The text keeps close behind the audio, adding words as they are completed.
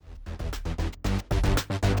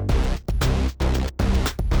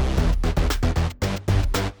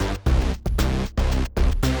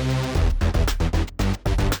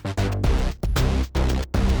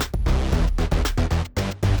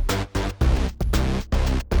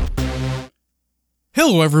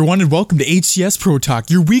Hello, everyone, and welcome to HCS Pro Talk,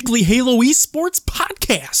 your weekly Halo esports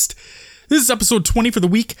podcast. This is episode 20 for the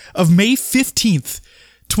week of May 15th,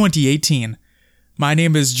 2018. My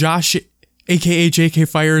name is Josh, aka JK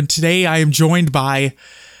Fire, and today I am joined by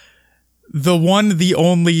the one, the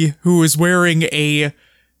only, who is wearing a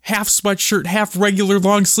half sweatshirt, half regular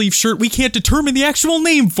long sleeve shirt. We can't determine the actual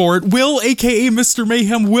name for it. Will, aka Mr.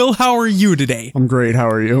 Mayhem. Will, how are you today? I'm great. How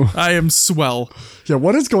are you? I am swell. Yeah,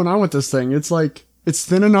 what is going on with this thing? It's like, it's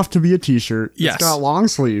thin enough to be a t-shirt. Yes. It's got long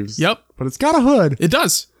sleeves. Yep. But it's got a hood. It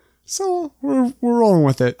does. So we're rolling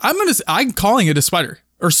with it. I'm calling it a sweater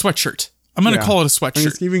or sweatshirt. I'm gonna call it a And sweatshirt.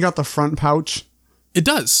 it's even got the front pouch. It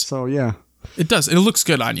does. So yeah. It does. It looks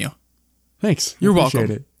good on you. Thanks. You're Appreciate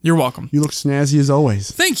welcome. it. You're welcome. You look snazzy as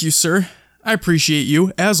always. Thank you, sir. I appreciate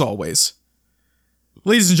you as always.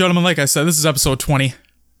 Ladies and gentlemen, like I said, this is episode 20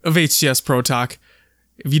 of HCS Pro Talk.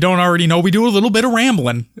 If you don't already know, we do a little bit of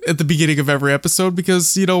rambling at the beginning of every episode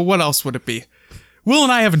because, you know, what else would it be? Will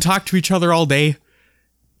and I haven't talked to each other all day,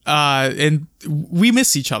 and we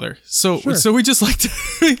miss each other. So we just like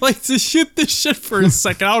to shoot this shit for a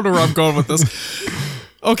second. I don't know where I'm going with this.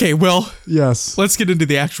 Okay, Will. Yes. Let's get into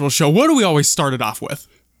the actual show. What do we always start it off with?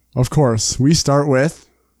 Of course. We start with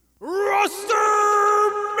Roster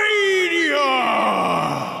Mania!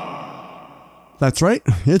 That's right.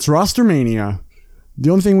 It's Roster Mania. The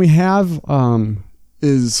only thing we have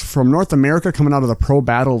is from North America coming out of the Pro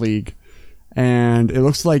Battle League. And it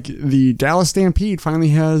looks like the Dallas Stampede finally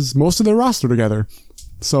has most of their roster together.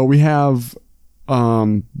 So we have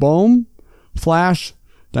Bohm, Flash,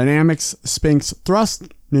 Dynamics, Spinks, Thrust,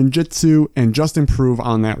 Ninjutsu, and Just Improve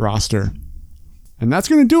on that roster. And that's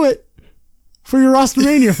going to do it for your Roster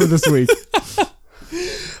Mania for this week.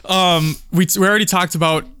 We already talked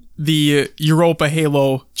about the Europa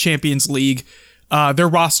Halo Champions League. Their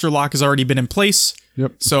roster lock has already been in place.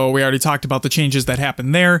 Yep. So we already talked about the changes that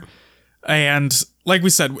happened there. And like we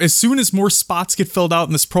said, as soon as more spots get filled out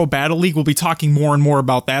in this Pro Battle League, we'll be talking more and more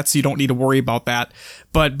about that, so you don't need to worry about that.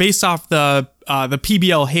 But based off the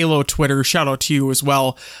PBL Halo Twitter, shout out to you as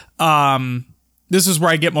well. This is where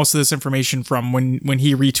I get most of this information from. When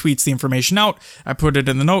he retweets the information out, I put it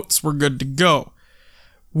in the notes. We're good to go.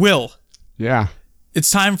 Will. Yeah. It's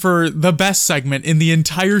time for the best segment in the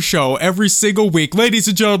entire show every single week. Ladies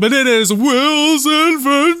and gentlemen, it is Will's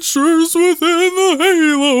Adventures Within the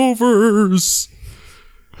Haloverse.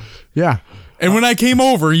 Yeah. And when I came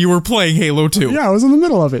over, you were playing Halo 2. Yeah, I was in the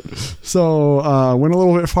middle of it. So went a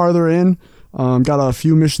little bit farther in, got a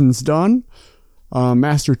few missions done.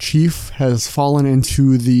 Master Chief has fallen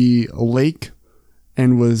into the lake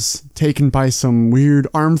and was taken by some weird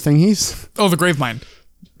arm thingies. Oh, the Gravemind.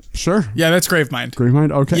 Sure. Yeah, that's Gravemind.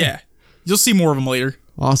 Gravemind? Okay. Yeah. You'll see more of them later.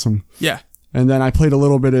 Awesome. Yeah. And then I played a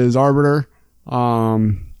little bit as Arbiter. So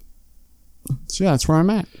yeah, that's where I'm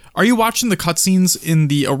at. Are you watching the cutscenes in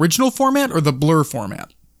the original format or the blur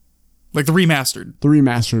format? Like the remastered? The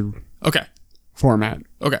remastered Okay. format.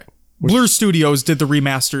 Okay. Blur Studios did the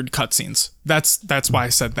remastered cutscenes. That's why I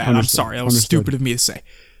said that. Understood. I'm sorry. That was stupid of me to say.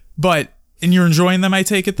 And you're enjoying them, I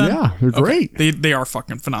take it then? Yeah, they're great. They are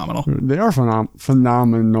fucking phenomenal. They are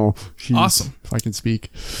phenomenal. Jeez, Awesome. If I can speak.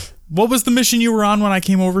 What was the mission you were on when I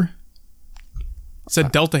came over? It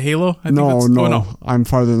said Delta Halo? No. I'm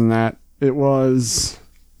farther than that. It was...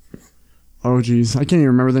 Oh, geez. I can't even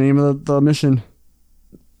remember the name of the mission.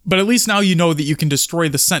 But at least now you know that you can destroy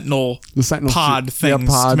the Sentinel pod things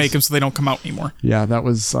to make them so they don't come out anymore. Yeah, that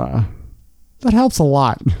was... that helps a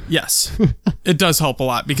lot. Yes. It does help a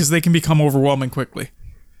lot because they can become overwhelming quickly.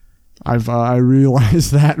 I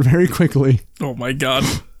realized that very quickly. Oh my god.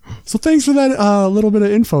 So thanks for that little bit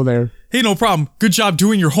of info there. Hey, no problem. Good job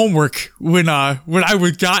doing your homework when I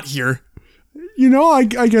got here. You know, I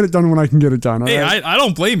get it done when I can get it done. Hey, right? I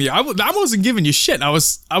don't blame you. I wasn't giving you shit. I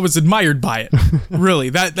was admired by it.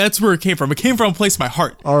 Really. That's where it came from. It came from a place in my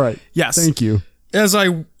heart. All right. Yes. Thank you. As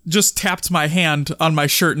I just tapped my hand on my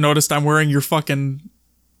shirt and noticed I'm wearing your fucking...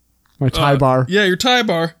 My tie bar. Yeah, your tie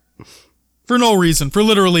bar. For no reason. For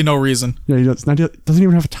literally no reason. Yeah, he doesn't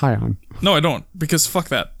even have a tie on. No, I don't. Because fuck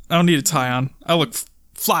that. I don't need a tie on. I look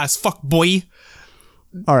fly as fuck, boy.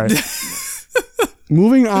 All right.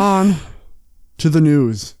 Moving on to the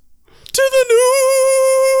news.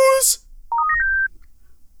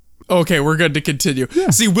 Okay, we're good to continue. Yeah.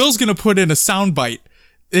 See, Will's gonna put in a soundbite.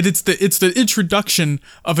 It's the introduction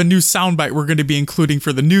of a new soundbite we're going to be including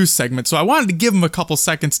for the news segment. So I wanted to give him a couple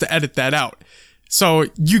seconds to edit that out. So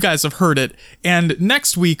you guys have heard it. And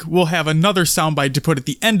next week we'll have another soundbite to put at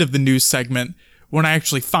the end of the news segment when I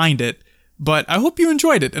actually find it. but I hope you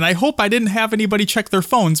enjoyed it, and I hope I didn't have anybody check their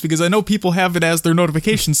phones, because I know people have it as their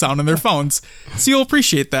notification sound on their phones, so you'll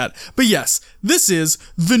appreciate that. But yes, this is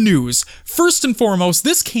the news. First and foremost,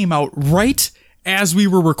 this came out right as we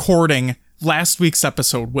were recording last week's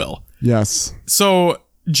episode, Will. Yes. So,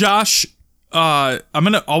 Josh, I'm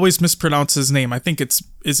going to always mispronounce his name. I think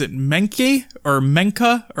is it Menke or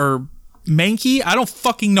Menka or Mankey? I don't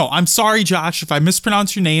fucking know. I'm sorry, Josh, if I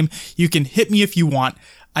mispronounce your name. You can hit me if you want.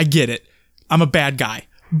 I get it. I'm a bad guy.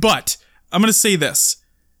 But I'm going to say this.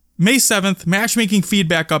 May 7th, matchmaking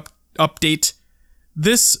feedback update.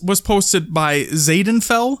 This was posted by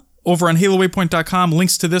Zaydenfell over on HaloWaypoint.com.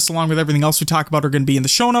 Links to this along with everything else we talk about are going to be in the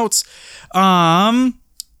show notes. I'm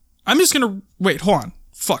just going to... Wait, hold on.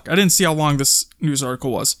 Fuck, I didn't see how long this news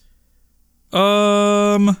article was.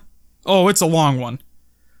 Oh, it's a long one.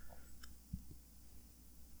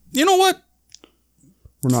 You know what?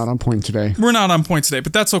 We're not on point today.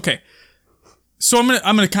 But that's okay. So I'm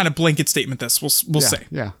gonna kind of blanket statement this. We'll say.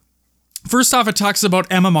 Yeah. First off, it talks about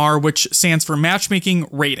MMR, which stands for Matchmaking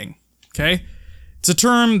Rating. Okay? It's a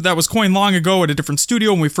term that was coined long ago at a different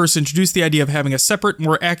studio when we first introduced the idea of having a separate,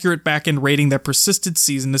 more accurate back-end rating that persisted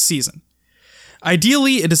season to season.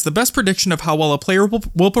 Ideally, it is the best prediction of how well a player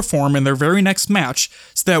will perform in their very next match,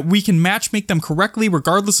 so that we can matchmake them correctly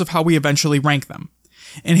regardless of how we eventually rank them.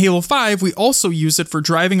 In Halo 5, we also use it for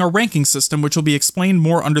driving our ranking system, which will be explained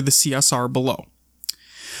more under the CSR below.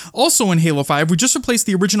 Also in Halo 5, we just replaced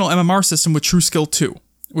the original MMR system with TrueSkill 2,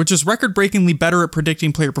 which is record-breakingly better at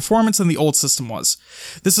predicting player performance than the old system was.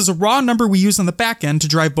 This is a raw number we use on the back end to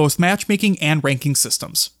drive both matchmaking and ranking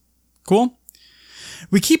systems. Cool?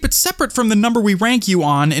 We keep it separate from the number we rank you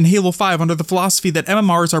on in Halo 5 under the philosophy that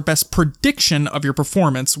MMR is our best prediction of your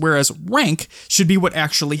performance, whereas rank should be what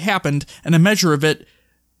actually happened and a measure of it,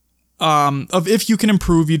 of if you can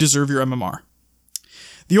improve, you deserve your MMR.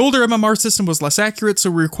 The older MMR system was less accurate, so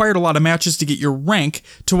we required a lot of matches to get your rank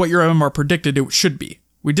to what your MMR predicted it should be.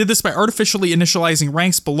 We did this by artificially initializing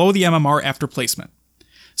ranks below the MMR after placement.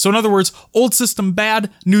 So in other words, old system bad,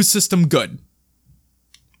 new system good.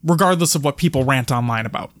 Regardless of what people rant online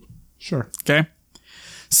about. Sure. Okay?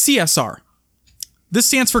 CSR. This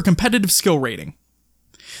stands for Competitive Skill Rating.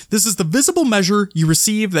 This is the visible measure you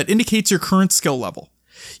receive that indicates your current skill level.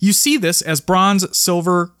 You see this as bronze,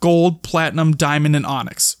 silver, gold, platinum, diamond, and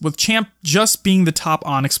onyx, with champ just being the top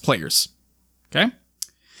onyx players. Okay?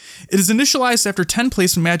 It is initialized after 10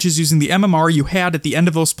 placement matches using the MMR you had at the end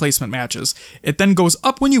of those placement matches. It then goes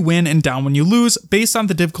up when you win and down when you lose, based on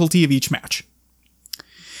the difficulty of each match.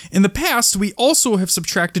 In the past, we also have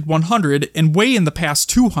subtracted 100 and way in the past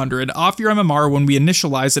 200 off your MMR when we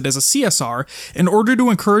initialize it as a CSR in order to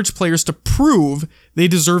encourage players to prove they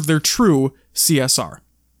deserve their true CSR.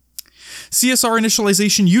 CSR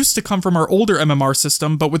initialization used to come from our older MMR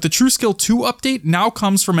system, but with the TrueSkill 2 update, now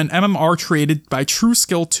comes from an MMR created by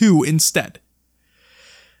TrueSkill 2 instead.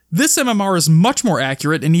 This MMR is much more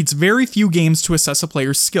accurate and needs very few games to assess a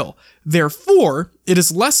player's skill. Therefore, it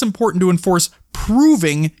is less important to enforce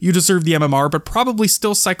proving you deserve the MMR, but probably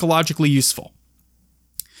still psychologically useful.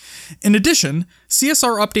 In addition,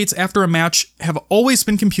 CSR updates after a match have always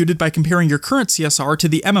been computed by comparing your current CSR to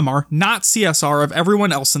the MMR, not CSR, of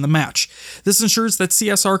everyone else in the match. This ensures that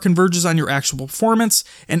CSR converges on your actual performance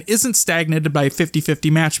and isn't stagnated by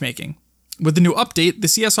 50-50 matchmaking. With the new update, the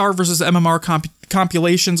CSR versus MMR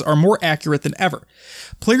compulations are more accurate than ever.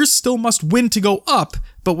 Players still must win to go up,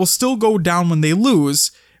 but will still go down when they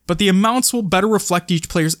lose, but the amounts will better reflect each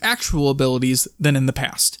player's actual abilities than in the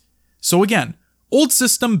past. So again, old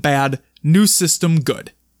system bad, new system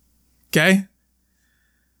good. Okay?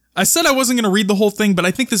 I said I wasn't going to read the whole thing, but I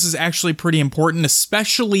think this is actually pretty important,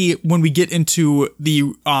 especially when we get into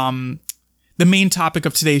the main topic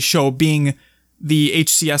of today's show being the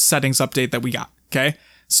HCS settings update that we got. Okay?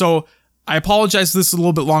 So I apologize, this is a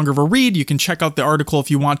little bit longer of a read. You can check out the article if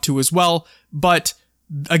you want to as well. But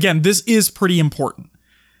again, this is pretty important.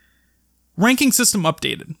 Ranking system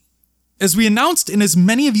updated. As we announced and as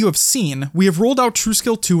many of you have seen, we have rolled out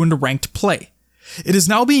TrueSkill 2 into ranked play. It is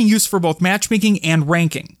now being used for both matchmaking and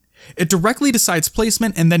ranking. It directly decides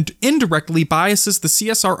placement and then indirectly biases the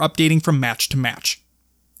CSR updating from match to match.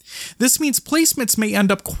 This means placements may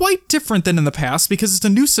end up quite different than in the past because it's a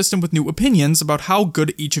new system with new opinions about how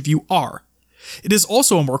good each of you are. It is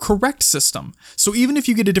also a more correct system, so even if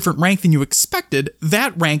you get a different rank than you expected,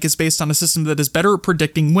 that rank is based on a system that is better at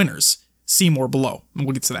predicting winners. See more below, and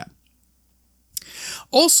we'll get to that.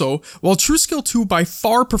 Also, while TrueSkill 2 by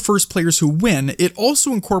far prefers players who win, it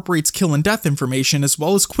also incorporates kill and death information as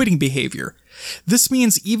well as quitting behavior. This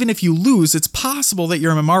means even if you lose, it's possible that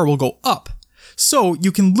your MMR will go up. So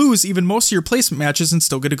you can lose even most of your placement matches and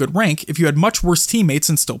still get a good rank if you had much worse teammates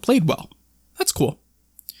and still played well. That's cool.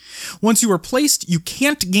 Once you are placed, you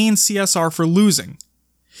can't gain CSR for losing.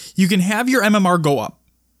 You can have your MMR go up.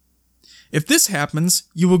 If this happens,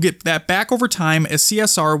 you will get that back over time as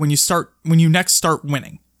CSR when you next start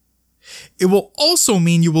winning. It will also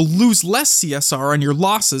mean you will lose less CSR on your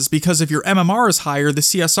losses because if your MMR is higher, the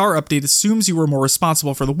CSR update assumes you were more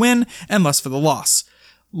responsible for the win and less for the loss.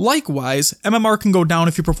 Likewise, MMR can go down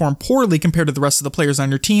if you perform poorly compared to the rest of the players on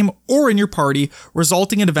your team or in your party,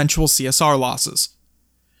 resulting in eventual CSR losses.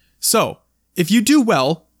 So, if you do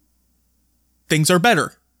well, things are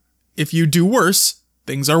better. If you do worse,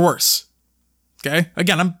 things are worse. Okay?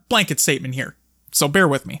 Again, I'm blanket statement here, so bear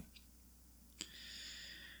with me.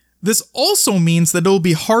 This also means that it'll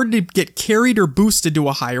be hard to get carried or boosted to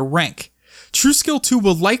a higher rank. True Skill 2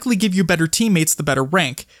 will likely give you better teammates the better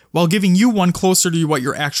rank, while giving you one closer to what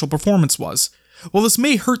your actual performance was. While this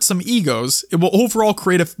may hurt some egos, it will overall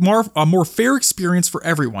create a more fair experience for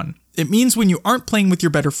everyone. It means when you aren't playing with your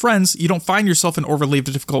better friends, you don't find yourself in overly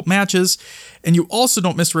difficult matches, and you also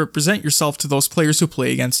don't misrepresent yourself to those players who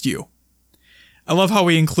play against you. I love how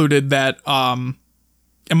we included that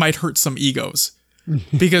it might hurt some egos.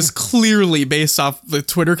 Because clearly, based off the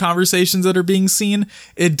Twitter conversations that are being seen,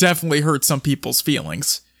 it definitely hurts some people's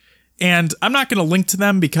feelings. And I'm not going to link to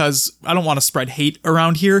them because I don't want to spread hate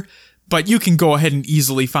around here, but you can go ahead and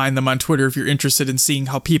easily find them on Twitter if you're interested in seeing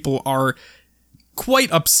how people are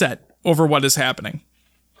quite upset over what is happening.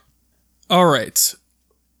 All right,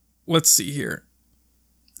 let's see here.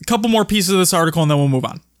 A couple more pieces of this article and then we'll move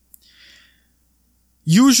on.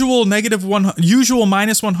 Usual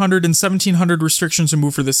minus 100 and 1700 restrictions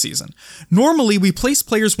removed for this season. Normally, we place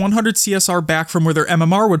players 100 CSR back from where their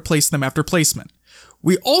MMR would place them after placement.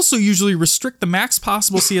 We also usually restrict the max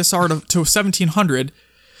possible CSR to 1700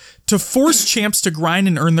 to force champs to grind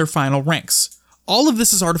and earn their final ranks. All of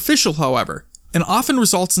this is artificial, however, and often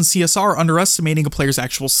results in CSR underestimating a player's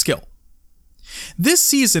actual skill. This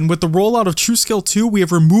season, with the rollout of True Skill 2, we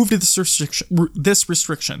have removed this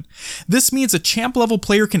restriction. This means a champ-level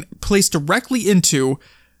player can place directly into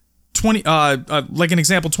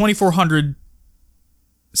 2400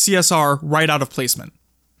 CSR right out of placement.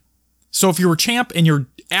 So if you're a champ and you're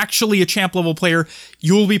actually a champ-level player,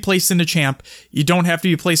 you will be placed into champ. You don't have to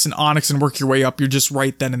be placed in Onyx and work your way up. You're just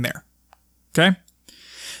right then and there. Okay?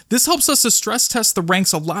 This helps us to stress test the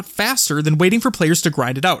ranks a lot faster than waiting for players to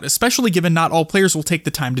grind it out, especially given not all players will take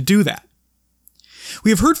the time to do that.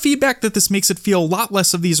 We have heard feedback that this makes it feel a lot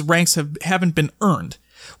less of these ranks haven't been earned.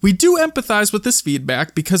 We do empathize with this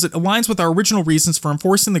feedback because it aligns with our original reasons for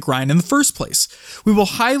enforcing the grind in the first place. We will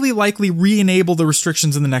highly likely re-enable the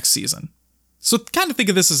restrictions in the next season. So kind of think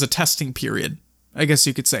of this as a testing period, I guess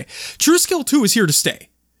you could say. True Skill 2 is here to stay.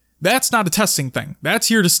 That's not a testing thing. That's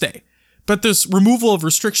here to stay. But this removal of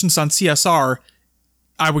restrictions on CSR,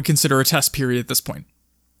 I would consider a test period at this point.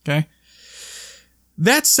 Okay?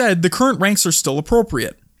 That said, the current ranks are still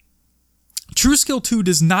appropriate. True Skill 2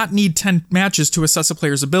 does not need 10 matches to assess a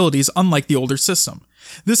player's abilities, unlike the older system.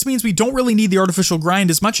 This means we don't really need the artificial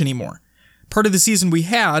grind as much anymore. Part of the reason we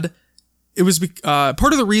had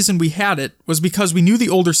it was because we knew the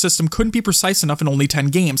older system couldn't be precise enough in only 10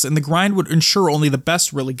 games, and the grind would ensure only the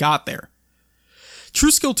best really got there.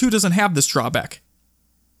 True Skill 2 doesn't have this drawback.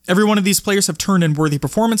 Every one of these players have turned in worthy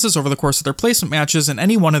performances over the course of their placement matches, and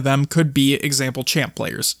any one of them could be example champ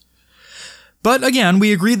players. But again,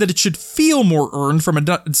 we agree that it should feel more earned from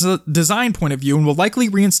a design point of view and will likely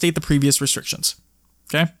reinstate the previous restrictions.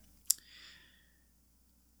 Okay?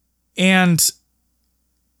 And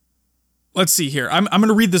let's see here. I'm going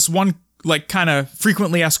to read this one kind of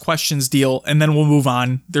frequently asked questions deal, and then we'll move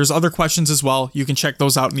on. There's other questions as well. You can check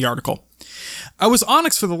those out in the article. I was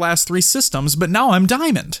Onyx for the last 3 systems, but now I'm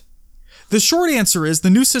Diamond. The short answer is the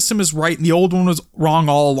new system is right and the old one was wrong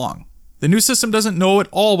all along. The new system doesn't know at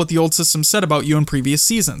all what the old system said about you in previous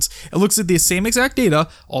seasons. It looks at the same exact data,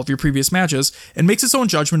 all of your previous matches, and makes its own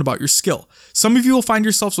judgment about your skill. Some of you will find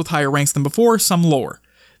yourselves with higher ranks than before, some lower.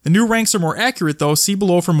 The new ranks are more accurate though, see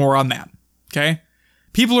below for more on that. Okay?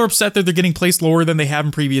 People are upset that they're getting placed lower than they have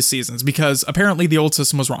in previous seasons because apparently the old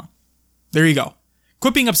system was wrong. There you go.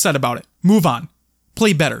 Quit being upset about it. Move on.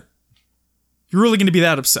 Play better. You're really going to be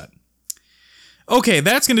that upset. Okay,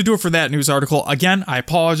 that's going to do it for that news article. Again, I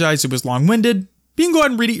apologize. It was long-winded. You can go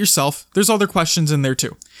ahead and read it yourself. There's other questions in there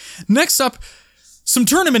too. Next up, some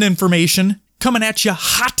tournament information coming at you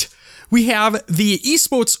hot. We have the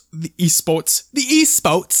Esports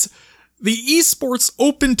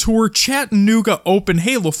Open Tour Chattanooga Open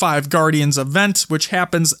Halo 5 Guardians event, which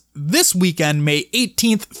happens this weekend, May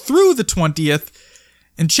 18th through the 20th.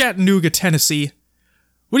 in Chattanooga, Tennessee.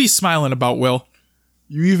 What are you smiling about, Will?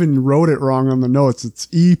 You even wrote it wrong on the notes. It's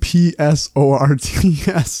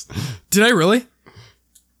EPSORTS. Did I really?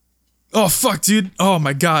 Oh, fuck, dude. Oh,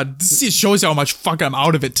 my God. This shows you how much fuck I'm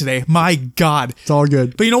out of it today. My God. It's all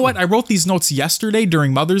good. But you know what? I wrote these notes yesterday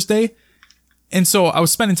during Mother's Day. And so I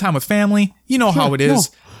was spending time with family. You know how it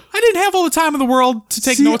is. No. I didn't have all the time in the world to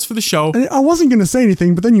take notes for the show. I wasn't going to say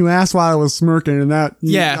anything, but then you asked while I was smirking, and that,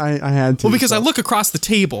 I had to. Well, because I look across the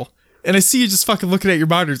table, and I see you just fucking looking at your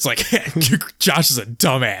monitor. It's like, Josh is a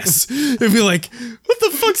dumbass. And be like, what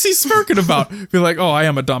the fuck's he smirking about? Be like, oh, I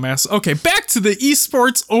am a dumbass. Okay, back to the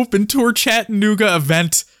Esports Open Tour Chattanooga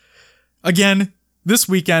event. Again, this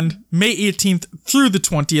weekend, May 18th through the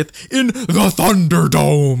 20th in the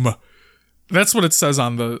Thunderdome. That's what it says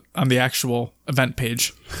on the actual event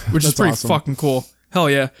page, which is pretty fucking cool. Hell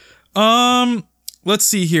yeah. Let's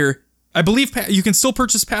see here. I believe you can still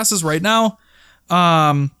purchase passes right now.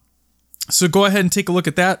 So go ahead and take a look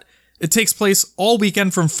at that. It takes place all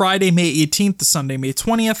weekend from Friday, May 18th to Sunday, May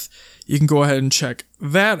 20th. You can go ahead and check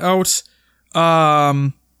that out.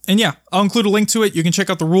 And yeah, I'll include a link to it. You can check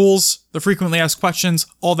out the rules, the frequently asked questions,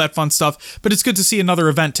 all that fun stuff. But it's good to see another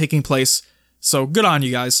event taking place. So good on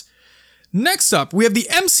you guys. Next up, we have the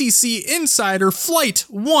MCC Insider Flight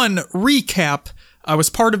 1 recap. I was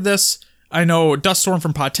part of this. I know Duststorm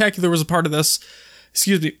from Podtacular was a part of this.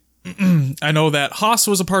 Excuse me. I know that Haas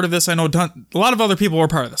was a part of this. I know a lot of other people were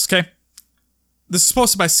part of this, okay? This is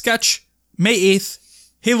posted by Sketch, May 8th,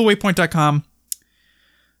 HaloWaypoint.com.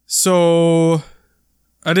 So,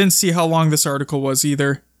 I didn't see how long this article was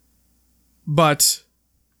either. But,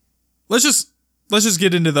 let's just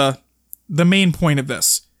get into the main point of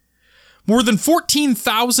this. More than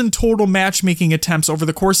 14,000 total matchmaking attempts over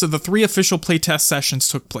the course of the 3 official playtest sessions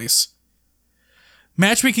took place.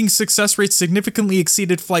 Matchmaking success rates significantly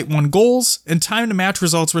exceeded Flight 1 goals, and time to match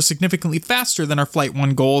results were significantly faster than our Flight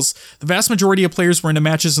 1 goals. The vast majority of players were into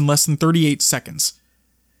matches in less than 38 seconds.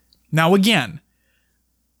 Now again,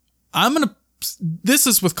 this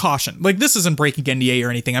is with caution. Like, this isn't breaking NDA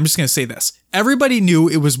or anything. I'm just going to say this. Everybody knew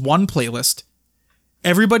it was one playlist.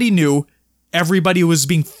 Everybody knew everybody was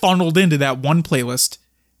being funneled into that one playlist.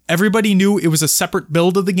 Everybody knew it was a separate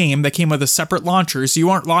build of the game that came with a separate launcher, so you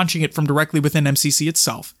aren't launching it from directly within MCC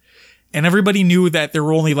itself. And everybody knew that there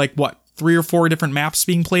were only 3 or 4 different maps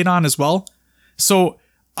being played on as well. So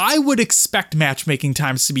I would expect matchmaking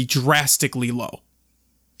times to be drastically low.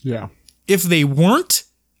 Yeah. If they weren't,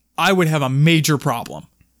 I would have a major problem.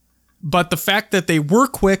 But the fact that they were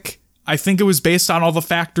quick, I think it was based on all the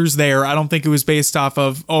factors there. I don't think it was based off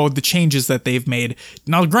of, the changes that they've made.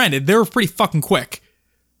 Now, granted, they were pretty fucking quick.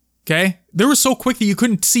 Okay? They were so quick that you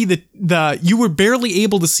couldn't see you were barely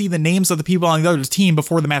able to see the names of the people on the other team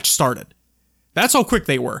before the match started. That's how quick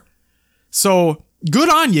they were. So, good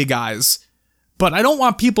on you guys. But I don't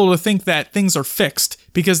want people to think that things are fixed,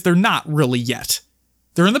 because they're not really yet.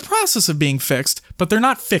 They're in the process of being fixed, but they're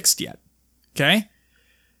not fixed yet. Okay?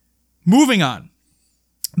 Moving on.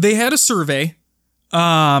 They had a survey,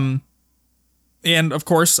 and of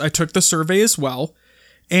course, I took the survey as well,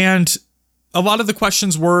 and a lot of the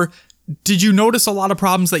questions were, did you notice a lot of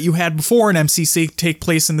problems that you had before an MCC take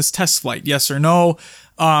place in this test flight? Yes or no?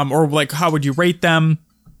 Or how would you rate them?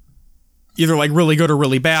 Either really good or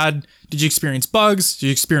really bad. Did you experience bugs? Did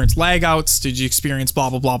you experience lag outs? Did you experience blah,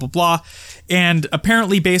 blah, blah, blah, blah? And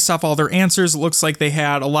apparently, based off all their answers, it looks like they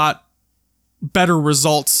had a lot better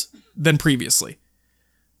results than previously.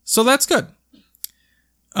 So that's good.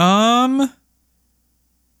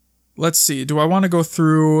 Let's see. Do I want to go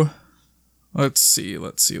through... Let's see.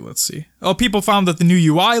 Oh, people found that the new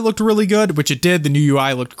UI looked really good, which it did. The new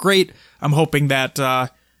UI looked great. I'm hoping that, I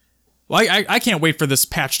can't wait for this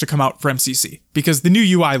patch to come out for MCC, because the new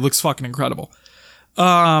UI looks fucking incredible.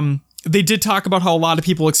 They did talk about how a lot of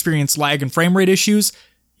people experience lag and frame rate issues.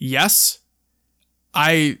 Yes.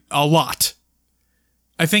 A lot.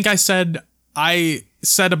 I think I said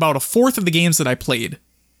about a fourth of the games that I played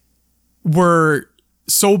were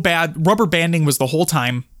so bad. Rubber banding was the whole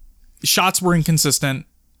time. Shots were inconsistent,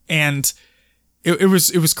 and it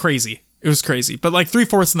was crazy. It was crazy. But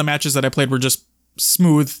 3/4 of the matches that I played were just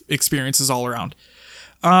smooth experiences all around.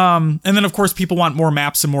 And then, of course, people want more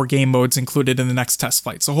maps and more game modes included in the next test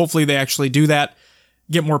flight. So hopefully they actually do that.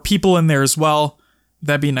 Get more people in there as well.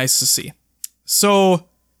 That'd be nice to see. So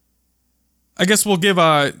I guess we'll give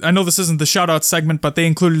I know this isn't the shout-out segment, but they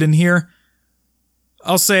included in here.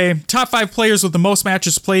 I'll say top 5 players with the most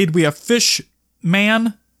matches played. We have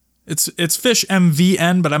Fishman. It's Fish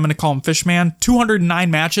MVN, but I'm going to call him Fishman. 209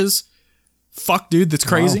 matches. Fuck, dude, that's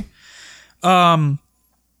crazy. Wow.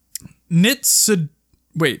 Nitsu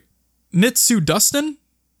Dustin?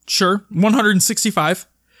 sure, 165.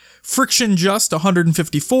 Friction Just,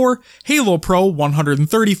 154. Halo Pro,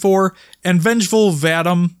 134. And Vengeful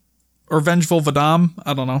Vadam,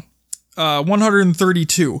 I don't know,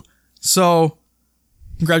 132. So,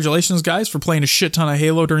 congratulations, guys, for playing a shit ton of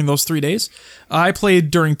Halo during those 3 days. I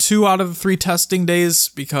played during 2 out of the 3 testing days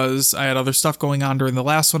because I had other stuff going on during the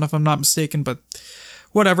last one, if I'm not mistaken, but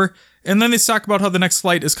whatever. And then they talk about how the next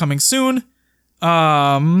flight is coming soon.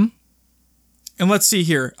 And let's see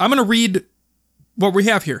here. I'm going to read what we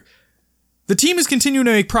have here. The team is continuing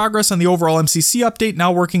to make progress on the overall MCC update,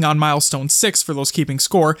 now working on milestone 6 for those keeping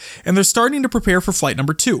score, and they're starting to prepare for flight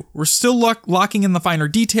number 2. We're still locking in the finer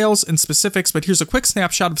details and specifics, but here's a quick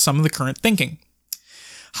snapshot of some of the current thinking.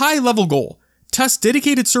 High level goal. Test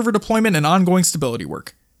dedicated server deployment and ongoing stability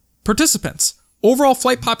work. Participants. Overall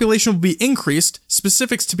flight population will be increased,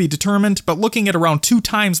 specifics to be determined, but looking at around 2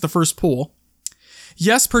 times the first pool.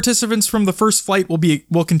 Yes, participants from the first flight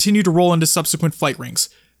will continue to roll into subsequent flight rings.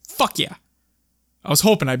 Fuck yeah. I was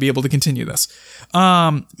hoping I'd be able to continue this.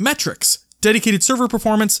 Metrics. Dedicated server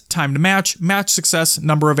performance, time to match success,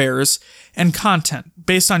 number of errors, and content.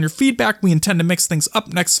 Based on your feedback, we intend to mix things up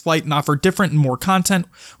next flight and offer different and more content.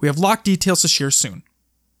 We have locked details to share soon.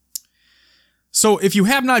 So if you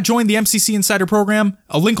have not joined the MCC Insider program,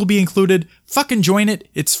 a link will be included. Fucking join it.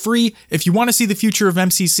 It's free. If you want to see the future of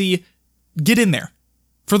MCC, get in there.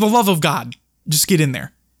 For the love of God, just get in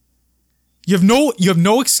there. You have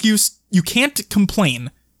no excuse. You can't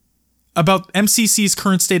complain about MCC's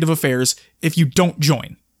current state of affairs if you don't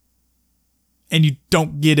join. And you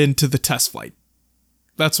don't get into the test flight.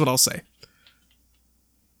 That's what I'll say.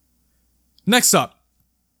 Next up.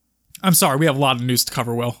 I'm sorry, we have a lot of news to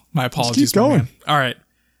cover, Will. My apologies. Keep going. Man. All right.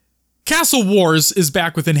 Castle Wars is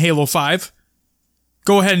back within Halo 5.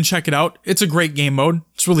 Go ahead and check it out. It's a great game mode.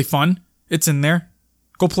 It's really fun. It's in there.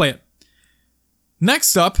 Go play it.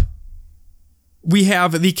 Next up, we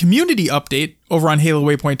have the community update over on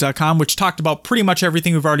HaloWaypoint.com, which talked about pretty much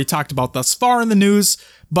everything we've already talked about thus far in the news,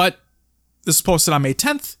 but this is posted on May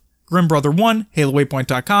 10th. Grim Brother 1,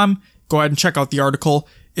 HaloWaypoint.com. Go ahead and check out the article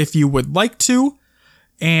if you would like to.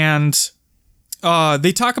 And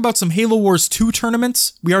they talk about some Halo Wars 2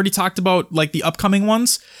 tournaments. We already talked about like the upcoming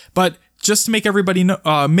ones, but just to make everybody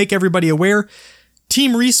aware,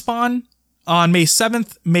 Team Respawn on May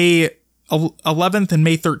 7th, May 11th, and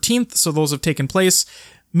May 13th. So those have taken place.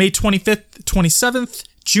 May 25th, 27th,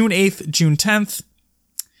 June 8th, June 10th.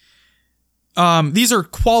 These are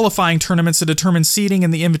qualifying tournaments to determine seeding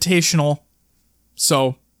in the Invitational.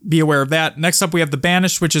 So be aware of that. Next up, we have the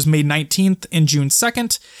Banished, which is May 19th and June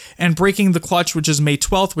 2nd. And Breaking the Clutch, which is May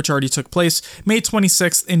 12th, which already took place, May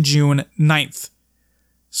 26th and June 9th.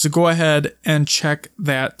 So go ahead and check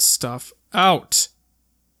that stuff out.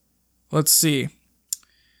 Let's see.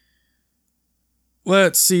 May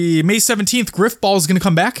 17th, Griffball is going to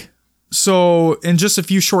come back. So in just a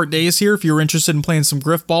few short days here, if you're interested in playing some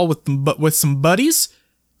Griffball with some buddies,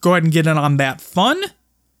 go ahead and get in on that fun.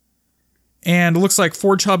 And it looks like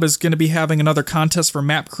Forge Hub is going to be having another contest for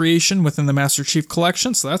map creation within the Master Chief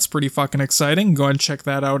Collection, so that's pretty fucking exciting. Go ahead and check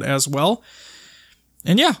that out as well.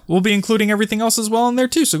 And yeah, we'll be including everything else as well in there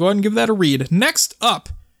too, so go ahead and give that a read. Next up,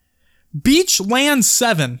 Beachland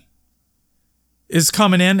 7 is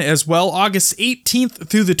coming in as well, August 18th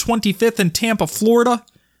through the 25th in Tampa, Florida.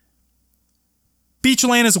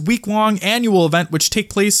 Beachland is a week-long annual event which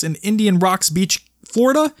takes place in Indian Rocks Beach,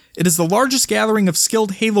 Florida. It is the largest gathering of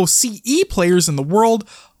skilled Halo CE players in the world.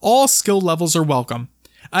 All skill levels are welcome.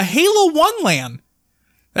 A Halo 1 LAN.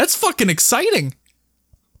 That's fucking exciting.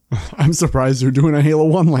 I'm surprised they're doing a Halo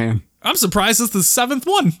 1 LAN. I'm surprised it's the 7th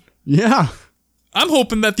one. Yeah. I'm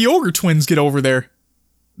hoping that the Ogre Twins get over there.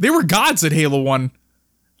 They were gods at Halo 1.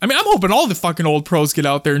 I mean, I'm hoping all the fucking old pros get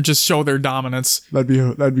out there and just show their dominance.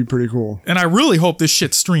 That'd be pretty cool. And I really hope this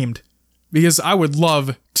shit's streamed, because I would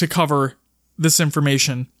love to cover this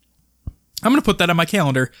information. I'm going to put that on my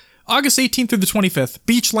calendar. August 18th through the 25th,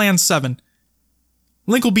 Beachland 7.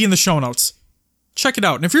 Link will be in the show notes. Check it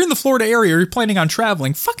out. And if you're in the Florida area or you're planning on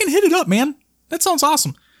traveling, fucking hit it up, man. That sounds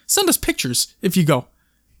awesome. Send us pictures if you go.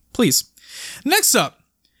 Please. Next up,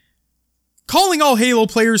 calling all Halo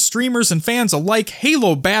players, streamers, and fans alike,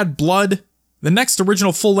 Halo Bad Blood. The next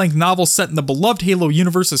original full-length novel set in the beloved Halo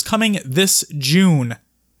universe is coming this June.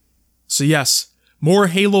 So yes, more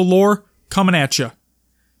Halo lore coming at you.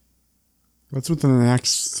 That's within the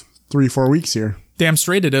next 3-4 weeks here. Damn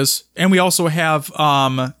straight it is. And we also have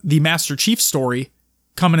the Master Chief story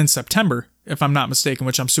coming in September, if I'm not mistaken,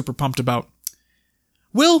 which I'm super pumped about.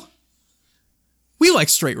 Will, we like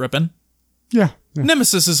straight ripping. Yeah.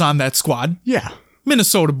 Nemesis is on that squad. Yeah.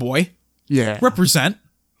 Minnesota boy. Yeah. Represent.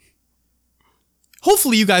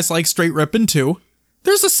 hopefully you guys like Straight Rippin' too.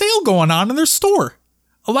 There's a sale going on in their store.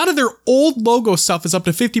 A lot of their old logo stuff is up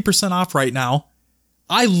to 50% off right now.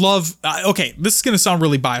 I love, okay, this is going to sound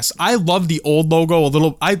really biased. I love the old logo a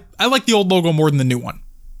little. I like the old logo more than the new one.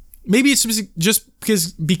 Maybe it's just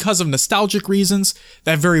because of nostalgic reasons.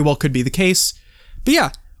 That very well could be the case. But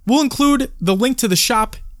yeah, we'll include the link to the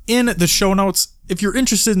shop in the show notes if you're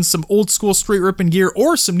interested in some old school Straight Rippin' gear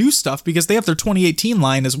or some new stuff, because they have their 2018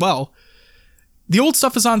 line as well. The old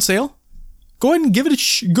stuff is on sale. Go ahead and give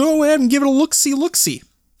it a look-see.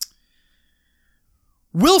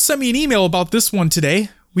 Will sent me an email about this one today.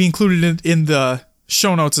 We included it in the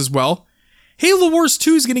show notes as well. Halo Wars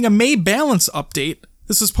 2 is getting a May balance update.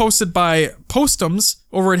 This is posted by Postums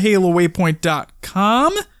over at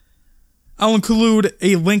HaloWaypoint.com. I'll include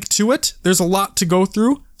a link to it. There's a lot to go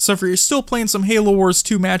through, so if you're still playing some Halo Wars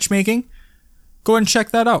 2 matchmaking, go ahead and check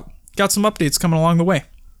that out. Got some updates coming along the way.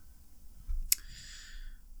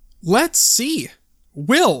 Let's see.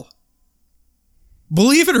 Will,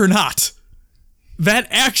 believe it or not, that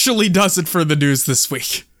actually does it for the news this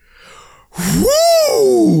week.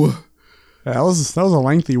 Woo! Yeah, that was a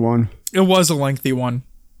lengthy one. It was a lengthy one.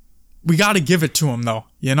 We got to give it to him, though,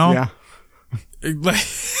 you know? Yeah.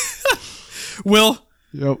 Will,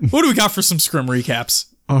 Yep. what do we got for some scrim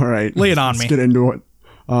recaps? All right. Lay it on me. Let's get into it.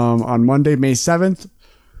 On Monday, May 7th,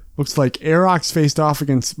 looks like Aerox faced off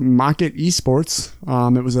against Mocket Esports.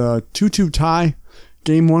 It was a 2-2 tie.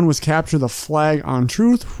 Game 1 was Capture the Flag on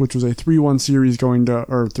Truth, which was a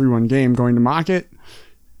 3-1 game going to Mocket.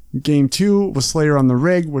 Game 2 was Slayer on the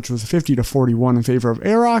Rig, which was 50-41 in favor of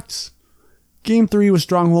Aerox. Game 3 was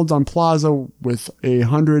Strongholds on Plaza with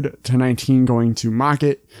 100-19 going to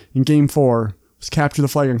Mocket. And Game 4 was Capture the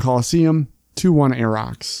Flag on Coliseum, 2-1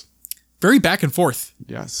 Aerox. Very back and forth.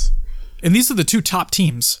 Yes. And these are the two top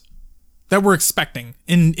teams that we're expecting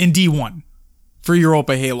in D1 for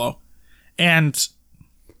Europa Halo. And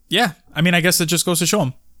yeah, I mean, I guess it just goes to show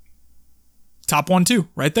them. Top 1-2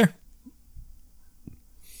 right there.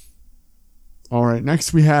 All right,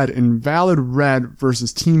 next we had Invalid Red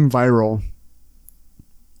versus Team Viral.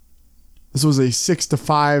 This was a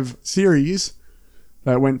 6-5 series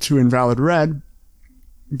that went to Invalid Red.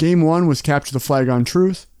 Game 1 was Capture the Flag on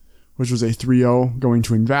Truth, which was a 3-0 going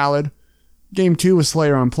to Invalid. Game 2 was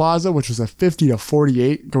Slayer on Plaza, which was a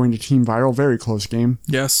 50-48 going to Team Viral. Very close game.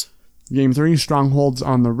 Yes. Game 3, Strongholds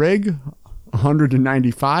on the Rig,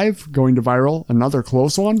 100-95 going to Viral. Another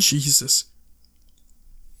close one. Jesus.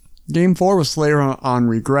 Game 4 was Slayer on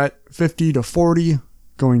Regret, 50-40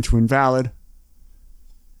 going to Invalid.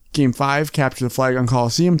 Game 5, Capture the Flag on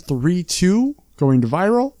Coliseum, 3-2 going to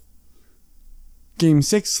Viral. Game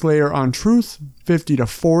 6, Slayer on Truth,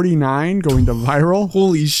 50-49 going to Viral.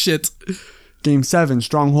 Holy shit. Game 7,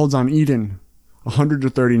 Strongholds on Eden,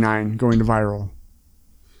 100-39 going to Viral.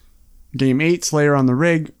 Game 8, Slayer on the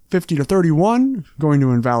Rig, 50-31 going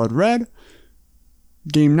to Invalid Red.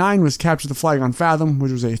 Game 9 was Capture the Flag on Fathom,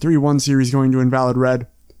 which was a 3-1 series going to Invalid Red.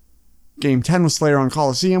 Game 10 was Slayer on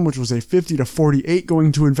Coliseum, which was a 50-48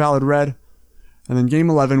 going to Invalid Red. And then Game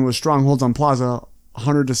 11 was Strongholds on Plaza,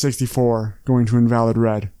 100-64 going to Invalid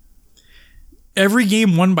Red. Every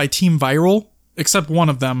game won by Team Viral, except one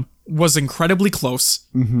of them, was incredibly close.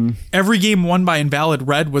 Mm-hmm. Every game won by Invalid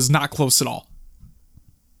Red was not close at all.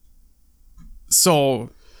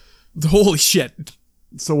 So, holy shit.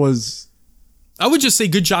 I would just say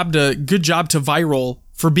good job to Viral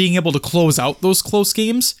for being able to close out those close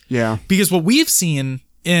games. Yeah. Because what we've seen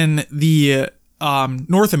in the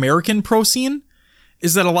North American pro scene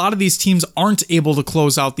is that a lot of these teams aren't able to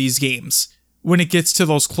close out these games when it gets to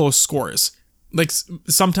those close scores. Like,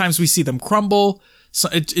 sometimes we see them crumble. So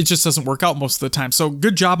it just doesn't work out most of the time. So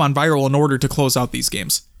good job on Viral in order to close out these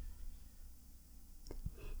games.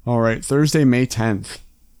 All right, Thursday, May 10th.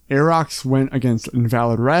 Aerox went against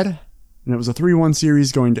Invalid Red, and it was a 3-1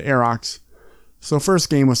 series going to Aerox. So first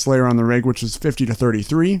game was Slayer on the Rig, which was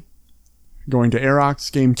 50-33, going to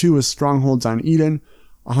Aerox. Game 2 was Strongholds on Eden,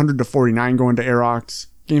 100-49 going to Aerox.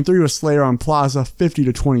 Game 3 was Slayer on Plaza,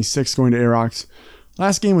 50-26 going to Aerox.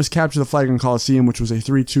 Last game was Capture the Flag on Coliseum, which was a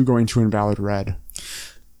 3-2 going to Invalid Red.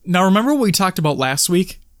 Now remember what we talked about last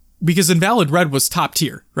week? Because Invalid Red was top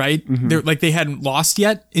tier, right? Mm-hmm. They hadn't lost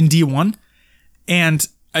yet in D1. And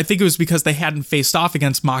I think it was because they hadn't faced off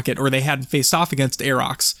against Mocket or they hadn't faced off against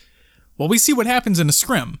Aerox. Well, we see what happens in a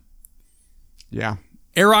scrim. Yeah.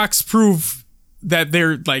 Aerox prove that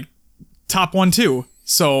they're like top 1-2.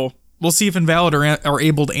 So we'll see if Invalid are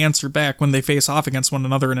able to answer back when they face off against one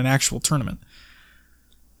another in an actual tournament.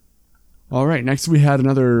 All right. Next we had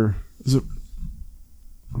another...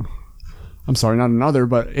 I'm sorry, not another,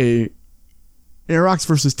 but a Aerox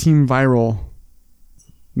versus Team Viral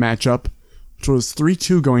matchup, which was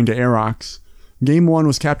 3-2 going to Aerox. Game 1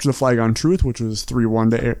 was Capture the Flag on Truth, which was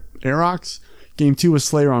 3-1 to Aerox. Game 2 was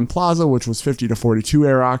Slayer on Plaza, which was 50-42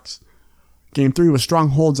 Aerox. Game 3 was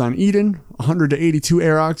Strongholds on Eden, 100-82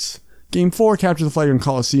 Aerox. Game 4, Capture the Flag on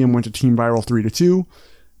Coliseum, went to Team Viral 3-2.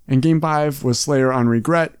 And Game 5 was Slayer on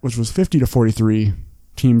Regret, which was 50-43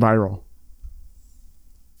 Team Viral.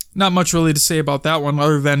 Not much really to say about that one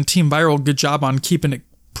other than Team Viral, good job on keeping it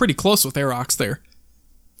pretty close with Aerox there.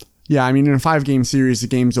 Yeah, I mean, in a 5-game series, the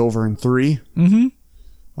game's over in 3. Mm-hmm.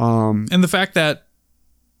 And the fact that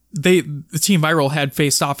the Team Viral had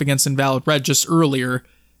faced off against Invalid Red just earlier,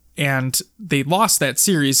 and they lost that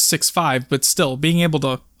series 6-5, but still, being able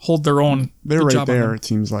to hold their own. They're right there, it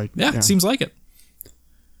seems like. Yeah, it seems like it.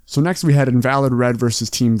 So next we had Invalid Red versus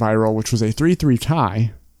Team Viral, which was a 3-3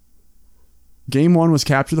 tie. Game 1 was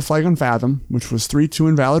Capture the Flag on Fathom, which was 3-2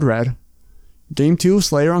 Invalid Red. Game 2,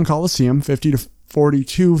 Slayer on Coliseum,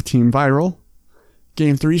 50-42 Team Viral.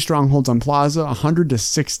 Game 3, Strongholds on Plaza,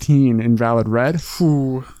 100-16 Invalid Red.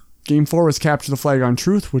 Ooh. Game 4 was Capture the Flag on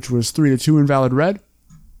Truth, which was 3-2 Invalid Red.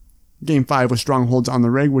 Game 5 was Strongholds on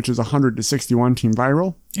the Rig, which is 100-61 Team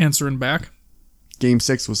Viral. Answering back. Game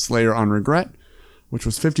 6 was Slayer on Regret, which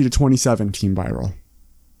was 50-27 Team Viral.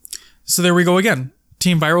 So there we go again.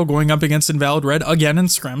 Team Viral going up against Invalid Red again in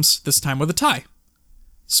scrims, this time with a tie.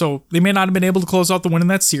 So they may not have been able to close out the win in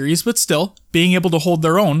that series, but still, being able to hold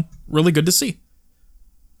their own, really good to see.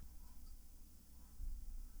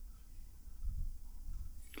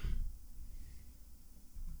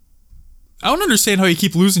 I don't understand how you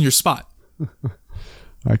keep losing your spot.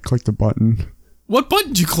 I clicked the button. What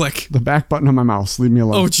button did you click? The back button on my mouse. Leave me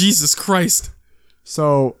alone. Oh, Jesus Christ.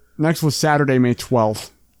 So, next was Saturday, May 12th.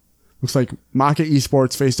 Looks like Maka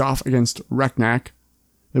Esports faced off against Reknak.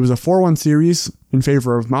 It was a 4-1 series in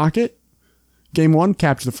favor of Market. Game 1,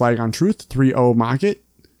 Capture the Flag on Truth, 3-0 Market.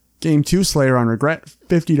 Game 2, Slayer on Regret,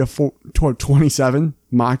 50-27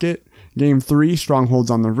 Market. Game 3, Strongholds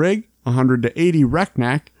on the Rig, 100-80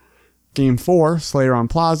 Reknak. Game 4, Slayer on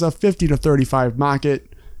Plaza, 50-35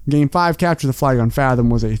 Market. Game 5, Capture the Flag on Fathom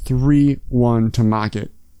was a 3-1 to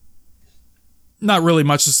Market. Not really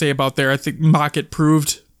much to say about there. I think Market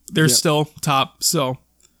proved they're still top, so...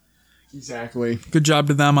 Exactly. Good job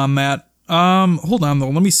to them on that. Hold on though,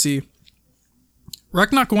 let me see.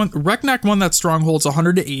 Reknak won that Strongholds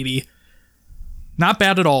 100-80. Not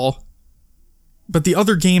bad at all. But the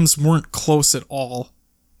other games weren't close at all.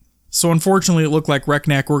 So unfortunately it looked like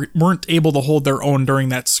Reknak weren't able to hold their own during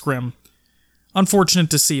that scrim. Unfortunate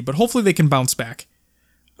to see, but hopefully they can bounce back.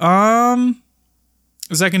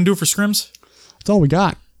 Is that gonna do it for scrims? That's all we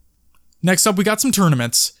got. Next up, we got some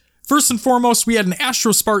tournaments. First and foremost, we had an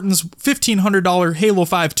Astro Spartans $1,500 Halo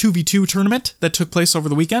 5 2v2 tournament that took place over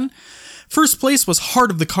the weekend. First place was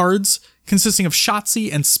Heart of the Cards, consisting of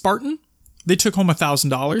Shotzi and Spartan. They took home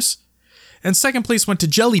 $1,000. And second place went to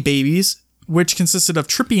Jelly Babies, which consisted of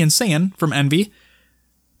Trippy and Saiyan from Envy.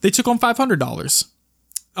 They took home $500.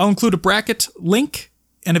 I'll include a bracket link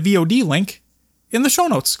and a VOD link in the show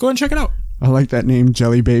notes. Go ahead and check it out. I like that name,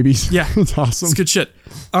 Jelly Babies. Yeah. It's awesome. It's good shit.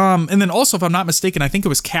 And then also, if I'm not mistaken, I think it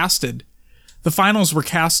was casted. The finals were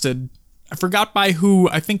casted. I forgot by who.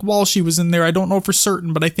 I think Walshy was in there. I don't know for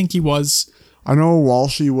certain, but I think he was. I know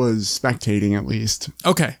Walshy was spectating at least.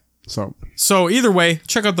 Okay. So either way,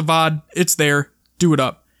 check out the VOD. It's there. Do it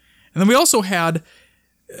up. And then we also had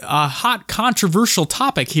a hot controversial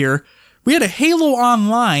topic here. We had a Halo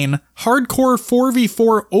Online Hardcore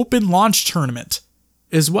 4v4 open launch tournament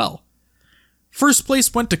as well. First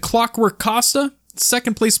place went to Clockwork Costa.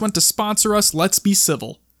 Second place went to sponsor us, Let's Be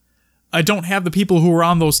Civil. I don't have the people who were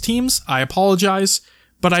on those teams. I apologize,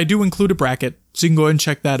 but I do include a bracket, so you can go ahead and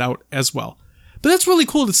check that out as well. But that's really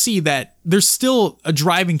cool to see that there's still a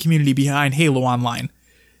driving community behind Halo Online.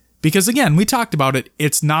 Because again, we talked about it.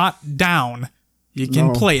 It's not down. You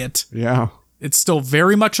can play it. Yeah. It's still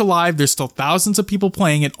very much alive. There's still thousands of people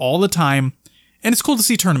playing it all the time. And it's cool to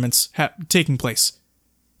see tournaments taking place.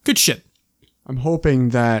 Good shit. I'm hoping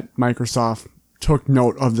that Microsoft took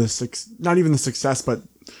note of the not even the success, but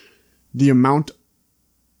the amount,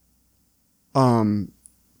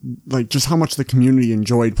 like just how much the community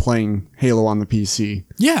enjoyed playing Halo on the PC.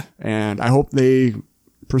 Yeah. And I hope they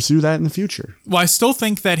pursue that in the future. Well, I still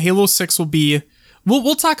think that Halo 6 will be...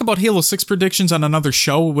 We'll talk about Halo 6 predictions on another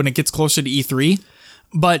show when it gets closer to E3,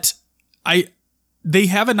 but they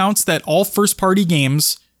have announced that all first-party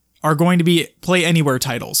games are going to be Play Anywhere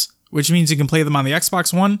titles, which means you can play them on the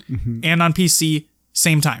Xbox One and on PC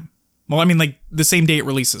same time. Well, I mean, like the same day it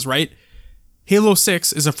releases, right? Halo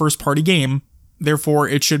 6 is a first-party game, therefore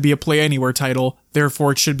it should be a Play Anywhere title,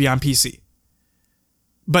 therefore it should be on PC.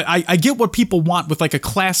 But I get what people want with like a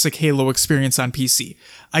classic Halo experience on PC.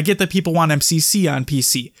 I get that people want MCC on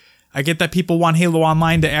PC. I get that people want Halo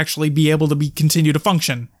Online to actually be able to continue to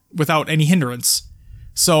function without any hindrance.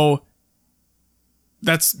 So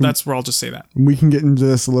that's where I'll just say that. We can get into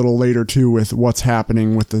this a little later too with what's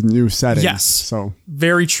happening with the new settings. Yes. So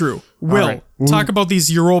very true. Will, talk about these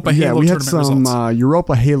Europa Halo we tournament had some results.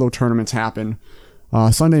 Europa Halo tournaments happen.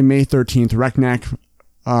 Sunday, May 13th, Reknak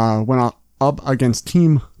went up against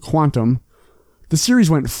Team Quantum. The series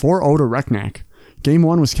went 4-0 to Reknak. Game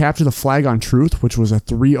 1 was Capture the Flag on Truth, which was a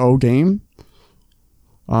 3-0 game,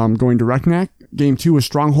 going to Reknak. Game 2 was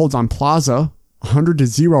Strongholds on Plaza,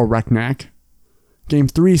 100-0 Reknak. Game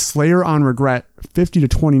 3, Slayer on Regret,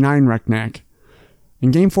 50-29 Reknak.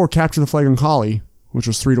 And Game 4, Capture the Flag on Kali, which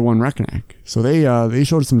was 3-1 Reknak. So they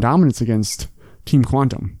showed some dominance against Team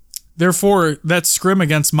Quantum. Therefore, that scrim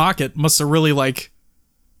against Mocket must have really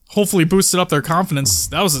hopefully boosted up their confidence.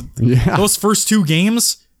 That was those first 2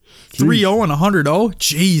 games, 3-0 and 100-0.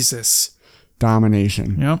 Jesus.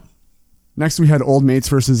 Domination. Yep. Next, we had Old Mates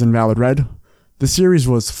versus Invalid Red. The series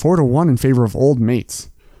was 4-1 in favor of Old Mates.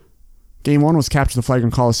 Game 1 was Capture the Flag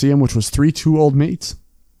on Coliseum, which was 3-2 Old Mates.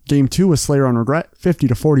 Game 2 was Slayer on Regret,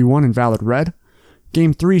 50-41 Invalid Red.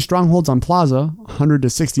 Game 3, Strongholds on Plaza,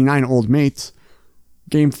 100-69 Old Mates.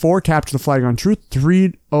 Game 4, Capture the Flag on Truth,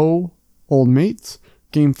 3-0 Old Mates.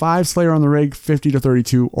 Game 5, Slayer on the Rig,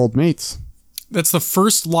 50-32 Old Mates. That's the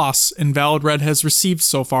first loss Invalid Red has received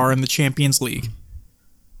so far in the Champions League.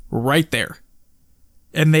 Right there.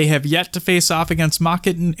 And they have yet to face off against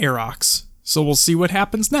Mocket and Aerox. So we'll see what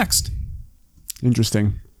happens next.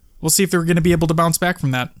 Interesting. We'll see if they're going to be able to bounce back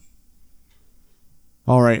from that.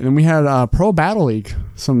 All right, then we had Pro Battle League.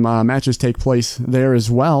 Some matches take place there as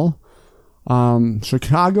well.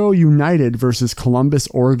 Chicago United versus Columbus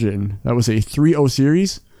Origin. That was a 3-0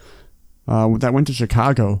 series that went to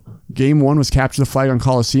Chicago. Game 1 was Capture the Flag on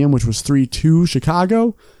Coliseum, which was 3-2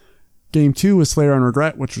 Chicago. Game 2 was Slayer on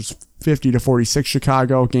Regret, which was 50-46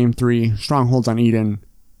 Chicago. Game 3, Strongholds on Eden,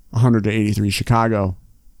 100-83 Chicago.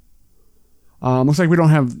 Looks like we don't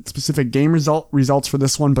have specific game results for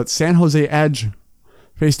this one, but San Jose Edge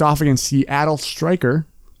faced off against Seattle Striker,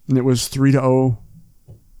 and it was 3-0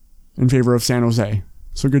 in favor of San Jose.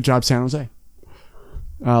 So good job, San Jose.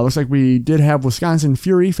 Looks like we did have Wisconsin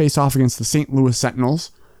Fury face off against the St. Louis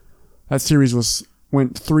Sentinels. That series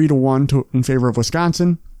went 3-1 in favor of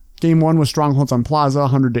Wisconsin. Game 1 was Strongholds on Plaza,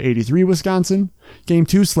 100-83 Wisconsin. Game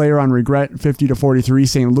 2, Slayer on Regret, 50-43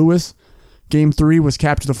 St. Louis. Game 3 was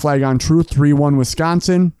Capture the Flag on Truth, 3-1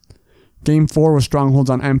 Wisconsin. Game 4 was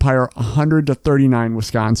Strongholds on Empire, 100-39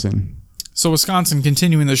 Wisconsin. So Wisconsin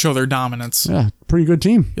continuing to show their dominance. Yeah, pretty good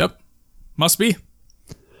team. Yep. Must be.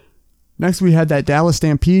 Next, we had that Dallas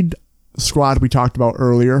Stampede squad we talked about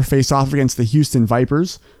earlier face off against the Houston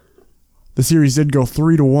Vipers. The series did go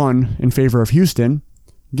 3-1 in favor of Houston.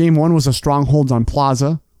 Game 1 was a Strongholds on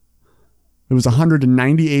Plaza. It was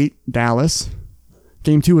 198 Dallas.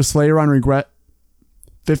 Game 2 was Slayer on Regret,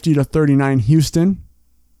 50-39 Houston.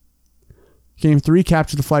 Game 3,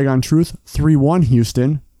 Capture the Flag on Truth, 3-1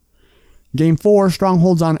 Houston. Game 4,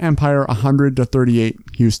 Strongholds on Empire,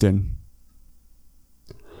 100-38 Houston.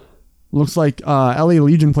 Looks like LA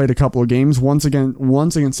Legion played a couple of games. Once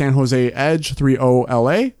against San Jose Edge, 3-0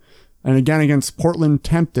 LA. And again against Portland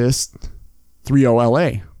Tempest, 3-0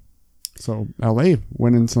 LA. So LA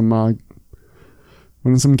winning some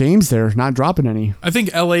games there, not dropping any. I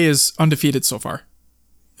think LA is undefeated so far,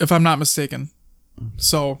 if I'm not mistaken.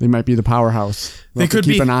 So they might be the powerhouse. They could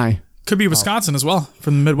keep an eye. Could be Wisconsin as well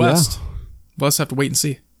from the Midwest. Yeah. We'll just have to wait and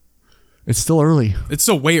see. It's still early. It's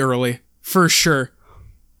still way early, for sure.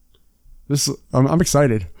 I'm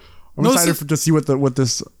excited. I'm excited to see what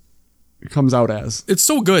this comes out as. It's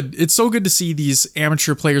so good. It's so good to see these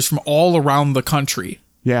amateur players from all around the country.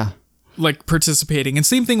 Yeah. Participating. And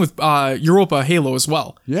same thing with Europa Halo as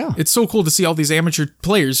well. Yeah. It's so cool to see all these amateur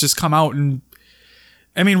players just come out and...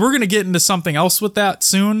 I mean, we're going to get into something else with that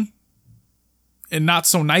soon. And not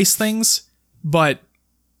so nice things. But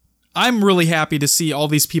I'm really happy to see all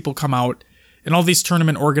these people come out and all these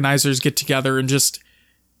tournament organizers get together and just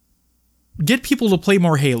get people to play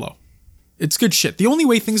more Halo. It's good shit. The only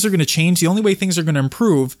way things are going to change, the only way things are going to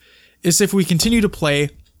improve is if we continue to play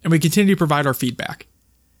and we continue to provide our feedback.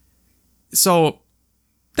 So,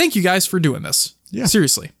 thank you guys for doing this. Yeah.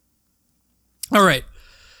 Seriously. All right.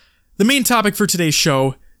 The main topic for today's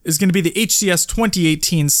show is going to be the HCS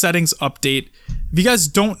 2018 settings update. If you guys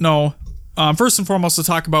don't know, first and foremost to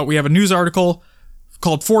talk about, we have a news article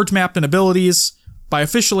called Forge Map and Abilities by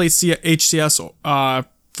official HCS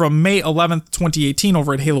from May 11th, 2018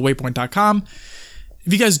 over at HaloWaypoint.com.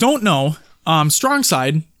 If you guys don't know,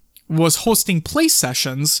 Strongside was hosting play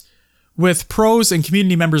sessions with pros and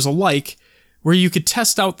community members alike, where you could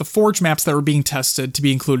test out the Forge maps that were being tested to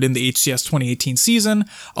be included in the HCS 2018 season,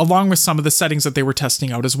 along with some of the settings that they were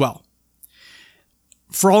testing out as well.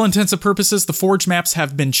 For all intents and purposes, the Forge maps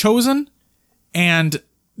have been chosen, and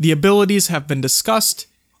the abilities have been discussed,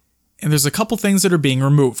 and there's a couple things that are being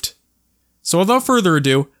removed. So without further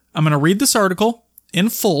ado, I'm going to read this article in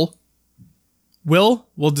full. We'll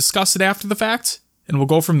discuss it after the fact, and we'll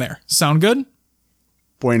go from there. Sound good?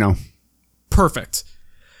 Bueno. Perfect.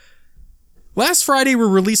 Last Friday, we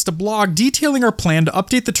released a blog detailing our plan to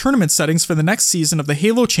update the tournament settings for the next season of the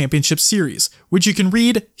Halo Championship Series, which you can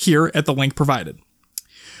read here at the link provided.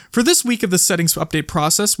 For this week of the settings update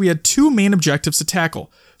process, we had two main objectives to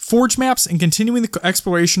tackle: Forge maps and continuing the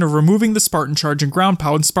exploration of removing the Spartan Charge and Ground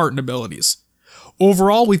Pound Spartan abilities.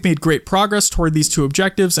 Overall, we've made great progress toward these two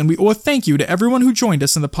objectives, and we owe a thank you to everyone who joined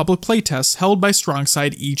us in the public playtests held by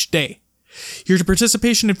Strongside each day. Your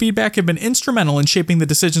participation and feedback have been instrumental in shaping the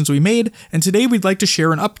decisions we made, and today we'd like to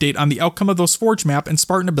share an update on the outcome of those Forge map and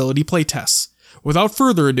Spartan ability playtests. Without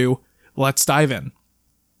further ado, let's dive in.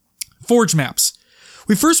 Forge maps.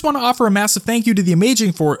 We first want to offer a massive thank you to the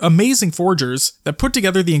amazing forgers that put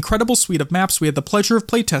together the incredible suite of maps we had the pleasure of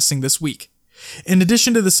playtesting this week. In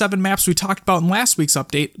addition to the 7 maps we talked about in last week's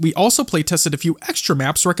update, we also playtested a few extra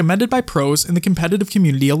maps recommended by pros and the competitive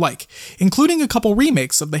community alike, including a couple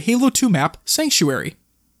remakes of the Halo 2 map, Sanctuary.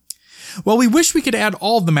 While we wish we could add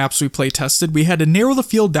all of the maps we playtested, we had to narrow the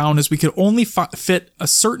field down as we could only fit a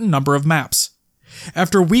certain number of maps.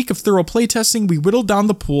 After a week of thorough playtesting, we whittled down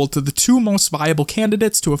the pool to the 2 most viable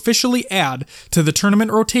candidates to officially add to the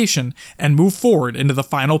tournament rotation and move forward into the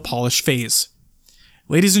final polish phase.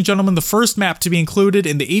 Ladies and gentlemen, the first map to be included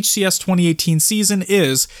in the HCS 2018 season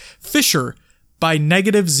is Fisher by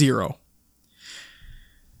 -0.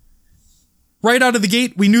 Right out of the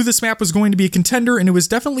gate, we knew this map was going to be a contender, and it was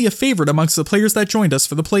definitely a favorite amongst the players that joined us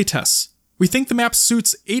for the playtests. We think the map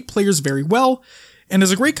suits 8 players very well, and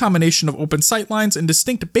is a great combination of open sightlines and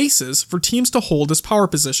distinct bases for teams to hold as power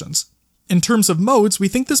positions. In terms of modes, we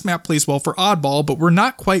think this map plays well for Oddball, but we're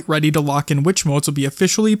not quite ready to lock in which modes will be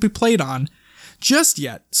officially played on just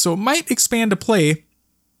yet, so it might expand to play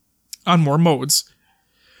on more modes.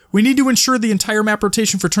 We need to ensure the entire map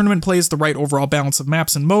rotation for tournament play is the right overall balance of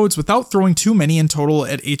maps and modes without throwing too many in total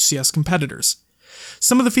at HCS competitors.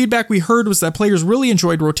 Some of the feedback we heard was that players really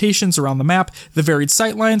enjoyed rotations around the map, the varied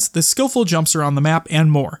sightlines, the skillful jumps around the map,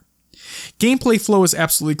 and more. Gameplay flow is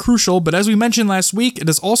absolutely crucial, but as we mentioned last week, it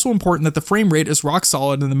is also important that the frame rate is rock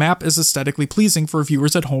solid and the map is aesthetically pleasing for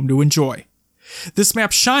viewers at home to enjoy. This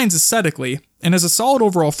map shines aesthetically and has a solid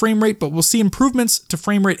overall frame rate, but we'll see improvements to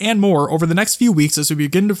frame rate and more over the next few weeks as we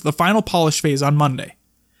begin the final polish phase on Monday.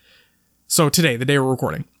 So today, the day we're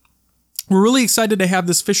recording. We're really excited to have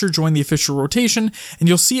this Fisher join the official rotation, and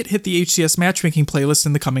you'll see it hit the HCS matchmaking playlist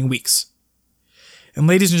in the coming weeks. And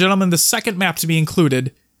ladies and gentlemen, the second map to be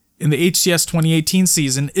included in the HCS 2018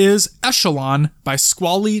 season is Echelon by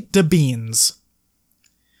Squally de Beans.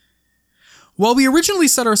 While we originally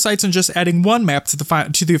set our sights on just adding one map to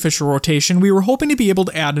the official rotation, we were hoping to be able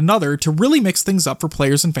to add another to really mix things up for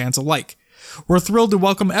players and fans alike. We're thrilled to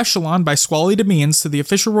welcome Echelon by Squally de Beans to the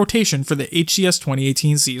official rotation for the HCS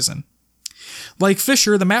 2018 season. Like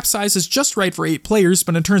Fisher, the map size is just right for 8 players,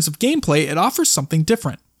 but in terms of gameplay, it offers something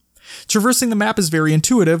different. Traversing the map is very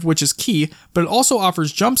intuitive, which is key, but it also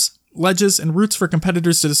offers jumps, ledges, and routes for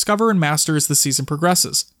competitors to discover and master as the season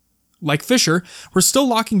progresses. Like Fisher, we're still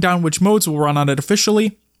locking down which modes will run on it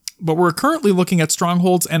officially, but we're currently looking at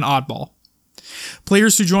Strongholds and Oddball.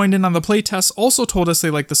 Players who joined in on the playtests also told us they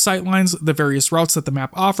like the sightlines, the various routes that the map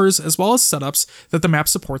offers, as well as setups that the map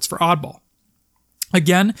supports for Oddball.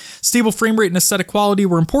 Again, stable frame rate and aesthetic quality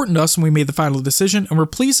were important to us when we made the final decision, and we're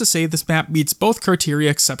pleased to say this map meets both criteria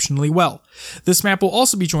exceptionally well. This map will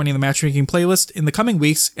also be joining the matchmaking playlist in the coming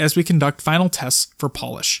weeks as we conduct final tests for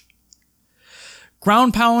polish.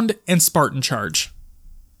 Ground Pound and Spartan Charge.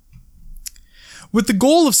 With the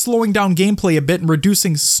goal of slowing down gameplay a bit and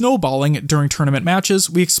reducing snowballing during tournament matches,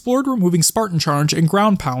 we explored removing Spartan Charge and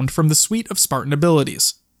Ground Pound from the suite of Spartan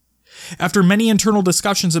abilities. After many internal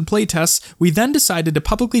discussions and playtests, we then decided to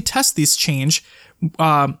publicly test this change,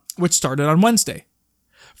 which started on Wednesday.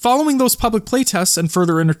 Following those public playtests and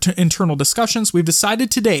further internal discussions, we've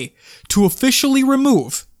decided today to officially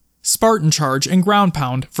remove Spartan Charge and Ground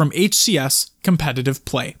Pound from HCS competitive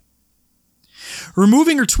play.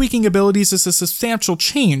 Removing or tweaking abilities is a substantial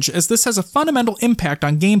change, as this has a fundamental impact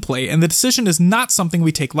on gameplay, and the decision is not something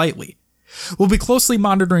we take lightly. We'll be closely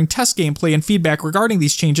monitoring test gameplay and feedback regarding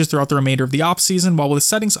these changes throughout the remainder of the offseason while the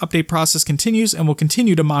settings update process continues, and will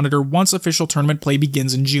continue to monitor once official tournament play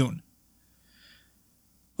begins in June.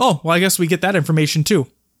 Oh, well, I guess we get that information too.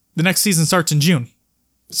 The next season starts in June.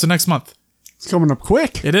 So next month. It's coming up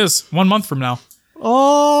quick. It is. 1 month from now.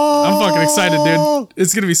 Oh! I'm fucking excited, dude.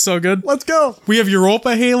 It's going to be so good. Let's go. We have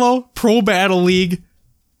Europa Halo, Pro Battle League,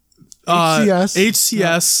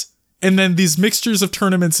 HCS, and then these mixtures of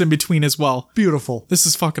tournaments in between as well. Beautiful. This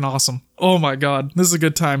is fucking awesome. Oh my god. This is a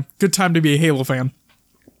good time. Good time to be a Halo fan.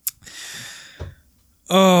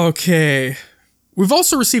 Okay. We've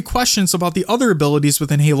also received questions about the other abilities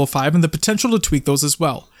within Halo 5 and the potential to tweak those as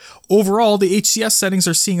well. Overall, the HCS settings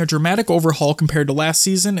are seeing a dramatic overhaul compared to last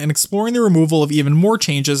season, and exploring the removal of even more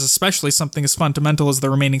changes, especially something as fundamental as the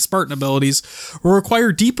remaining Spartan abilities, will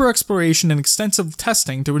require deeper exploration and extensive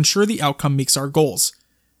testing to ensure the outcome meets our goals.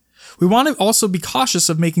 We want to also be cautious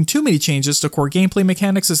of making too many changes to core gameplay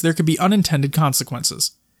mechanics, as there could be unintended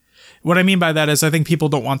consequences. What I mean by that is I think people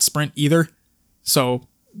don't want sprint either, so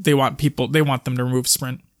they want them to remove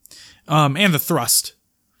sprint. And the thrust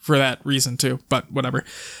for that reason too, but whatever.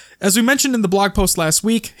 As we mentioned in the blog post last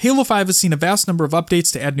week, Halo 5 has seen a vast number of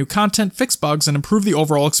updates to add new content, fix bugs, and improve the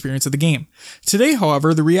overall experience of the game. Today,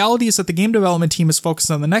 however, the reality is that the game development team is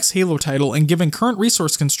focused on the next Halo title, and given current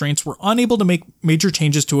resource constraints, we're unable to make major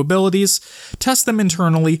changes to abilities, test them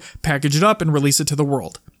internally, package it up, and release it to the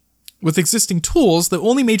world. With existing tools, the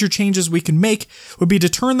only major changes we can make would be to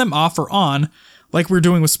turn them off or on, like we're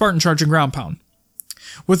doing with Spartan Charge and Ground Pound.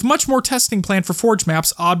 With much more testing planned for Forge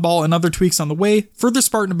maps, Oddball, and other tweaks on the way, further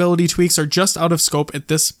Spartan ability tweaks are just out of scope at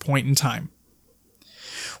this point in time.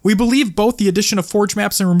 We believe both the addition of Forge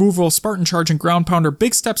maps and removal of Spartan Charge and Ground Pound are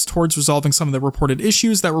big steps towards resolving some of the reported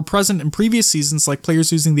issues that were present in previous seasons, like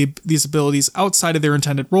players using these abilities outside of their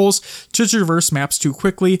intended roles to traverse maps too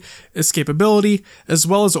quickly, escapability, as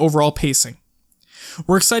well as overall pacing.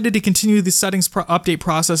 We're excited to continue the settings update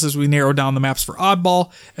process as we narrow down the maps for Oddball,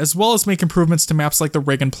 as well as make improvements to maps like the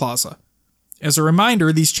Rig and Plaza. As a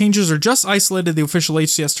reminder, these changes are just isolated to the official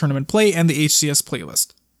HCS tournament play and the HCS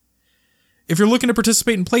playlist. If you're looking to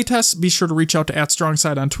participate in playtests, be sure to reach out to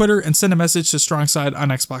 @StrongSide on Twitter and send a message to StrongSide on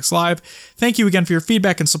Xbox Live. Thank you again for your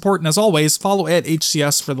feedback and support, and as always, follow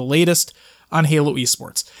 @HCS for the latest on Halo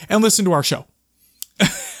esports. And listen to our show.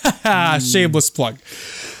 Shameless plug.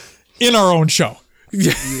 In our own show.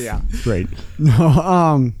 Yeah, great. No,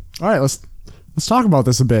 all right, let's talk about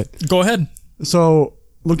this a bit. Go ahead. So,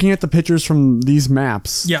 looking at the pictures from these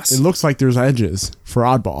maps, yes, it looks like there's edges for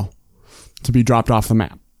Oddball to be dropped off the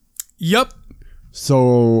map. Yep.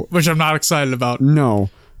 So, which I'm not excited about. No.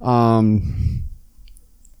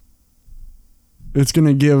 It's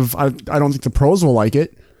gonna give. I don't think the pros will like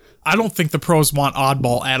it. I don't think the pros want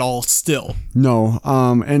Oddball at all. Still. No.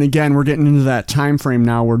 And again, we're getting into that time frame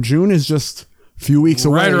now where June is just few weeks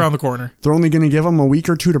away. Right around the corner. They're only going to give them a week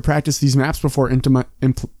or two to practice these maps before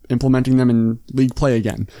implementing them in league play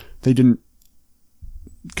again. They didn't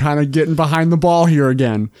kind of getting behind the ball here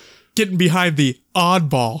again. Getting behind the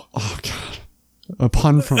oddball. Oh, God. A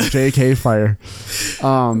pun from JK Fire.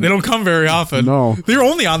 They don't come very often. No. They're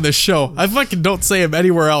only on this show. I fucking don't say them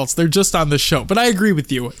anywhere else. They're just on this show. But I agree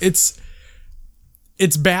with you. It's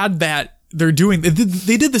bad that they're doing...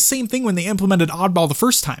 They did the same thing when they implemented Oddball the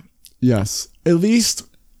first time. Yes. At least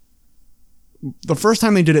the first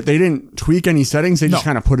time they did it, they didn't tweak any settings. They just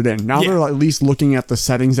kind of put it in. Now they're at least looking at the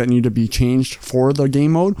settings that need to be changed for the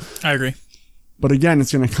game mode. I agree. But again,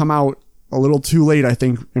 it's going to come out a little too late, I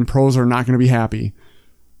think, and pros are not going to be happy.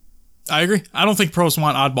 I agree. I don't think pros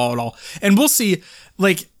want Oddball at all. And we'll see,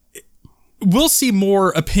 we'll see more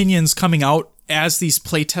opinions coming out as these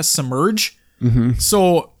playtests emerge. Mm-hmm.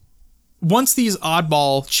 So once these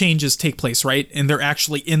Oddball changes take place, right, and they're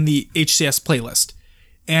actually in the HCS playlist,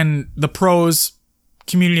 and the pros,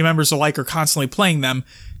 community members alike are constantly playing them,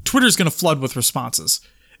 Twitter's going to flood with responses.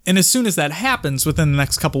 And as soon as that happens, within the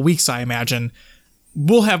next couple weeks, I imagine,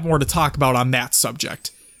 we'll have more to talk about on that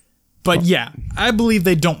subject. But yeah, I believe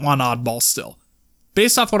they don't want Oddball still.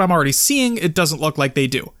 Based off what I'm already seeing, it doesn't look like they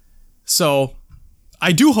do. So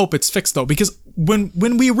I do hope it's fixed, though, because when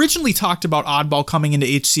we originally talked about Oddball coming into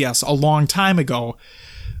HCS a long time ago,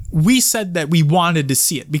 we said that we wanted to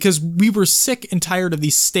see it because we were sick and tired of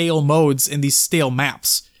these stale modes and these stale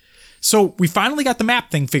maps. So we finally got the map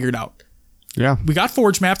thing figured out. Yeah. We got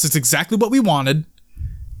Forge maps. It's exactly what we wanted.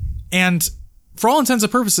 And for all intents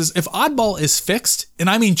and purposes, if Oddball is fixed, and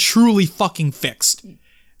I mean truly fucking fixed,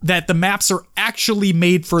 that the maps are actually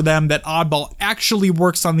made for them, that Oddball actually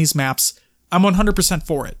works on these maps, I'm 100%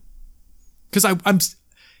 for it. Because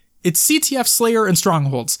it's CTF, Slayer, and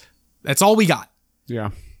Strongholds. That's all we got. Yeah.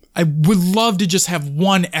 I would love to just have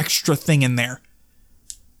one extra thing in there.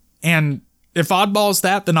 And if oddball is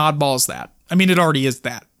that, then oddball is that. I mean, it already is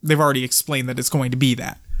that. They've already explained that it's going to be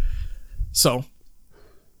that. So,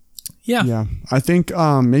 yeah. Yeah. I think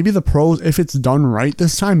maybe the pros, if it's done right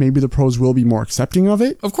this time, maybe the pros will be more accepting of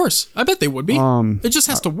it. Of course. I bet they would be. It just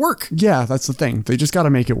has to work. Yeah, that's the thing. They just got to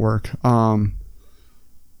make it work.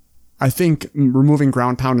 I think removing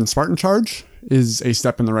ground pound and Spartan charge is a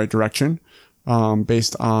step in the right direction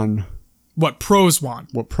based on what pros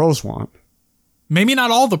want. What pros want. Maybe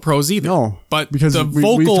not all the pros either. No, but because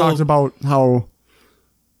we talked about how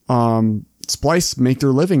Splice make their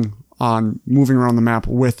living on moving around the map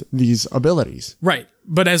with these abilities. Right.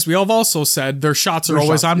 But as we have also said, their shots are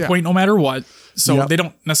always on point no matter what. So they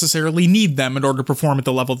don't necessarily need them in order to perform at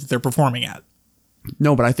the level that they're performing at.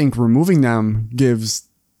 No, but I think removing them gives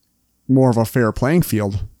more of a fair playing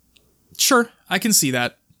field. Sure, I can see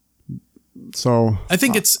that. So I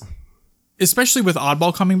think it's, especially with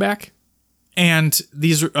oddball coming back and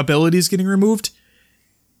these abilities getting removed,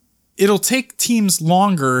 it'll take teams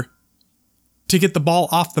longer to get the ball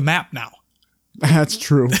off the map now. That's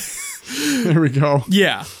true. There we go.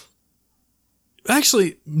 Yeah.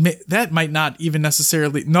 Actually, that might not even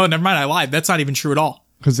necessarily... No, never mind, I lied. That's not even true at all.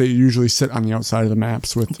 Because they usually sit on the outside of the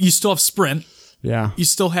maps with... You still have sprint. Yeah. You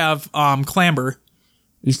still have clamber.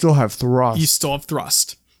 You still have thrust. You still have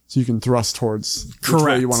thrust. So you can thrust towards Correct. Which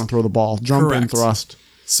way you want to throw the ball. Jump and thrust.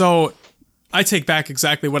 So I take back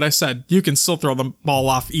exactly what I said. You can still throw the ball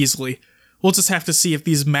off easily. We'll just have to see if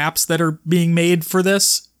these maps that are being made for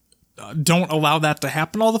this don't allow that to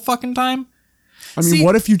happen all the fucking time. I mean,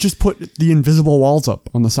 what if you just put the invisible walls up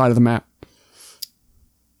on the side of the map?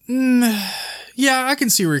 Yeah, I can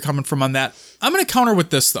see where you're coming from on that. I'm going to counter with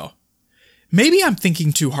this, though. Maybe I'm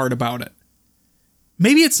thinking too hard about it.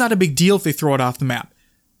 Maybe it's not a big deal if they throw it off the map.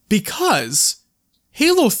 Because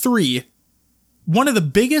Halo 3, one of the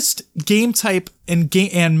biggest game type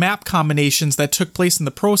and map combinations that took place in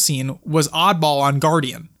the pro scene was oddball on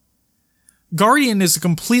Guardian. Guardian is a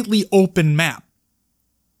completely open map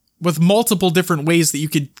with multiple different ways that you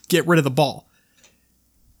could get rid of the ball.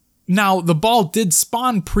 Now, the ball did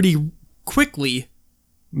spawn pretty quickly.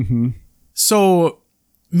 Mm-hmm. So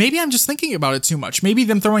maybe I'm just thinking about it too much. Maybe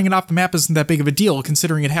them throwing it off the map isn't that big of a deal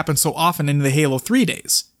considering it happened so often in the Halo 3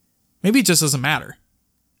 days. Maybe it just doesn't matter.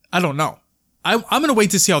 I don't know. I'm going to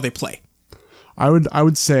wait to see how they play. I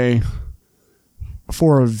would say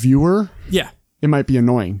for a viewer, yeah, it might be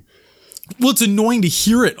annoying. Well, it's annoying to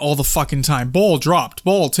hear it all the fucking time. Ball dropped,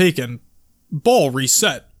 ball taken, ball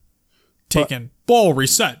reset, taken, ball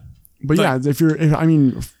reset. But yeah, I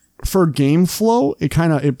mean, for game flow,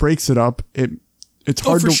 it breaks it up. It's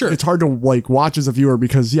hard it's hard to like watch as a viewer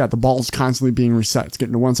because the ball's constantly being reset. It's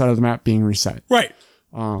getting to one side of the map being reset. Right.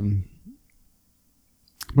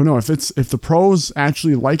 But no, if the pros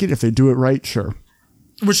actually like it, if they do it right, sure.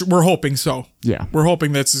 Which we're hoping so. Yeah. We're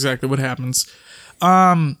hoping that's exactly what happens.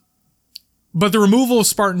 But the removal of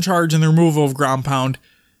Spartan Charge and the removal of Ground Pound,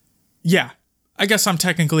 yeah, I guess I'm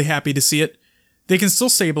technically happy to see it. They can still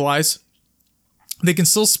stabilize. They can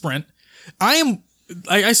still sprint.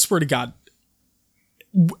 I swear to God.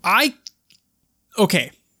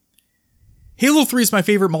 Okay. Halo 3 is my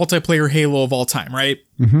favorite multiplayer Halo of all time, right?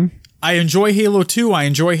 Mm-hmm. I enjoy Halo 2. I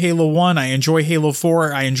enjoy Halo 1. I enjoy Halo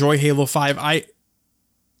 4. I enjoy Halo 5.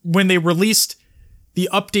 When they released the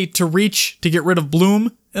update to Reach to get rid of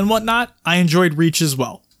Bloom and whatnot, I enjoyed Reach as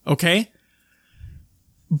well. Okay?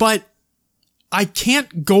 But I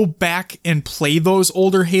can't go back and play those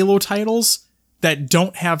older Halo titles that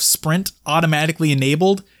don't have sprint automatically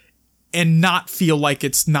enabled and not feel like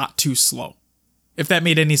it's not too slow. If that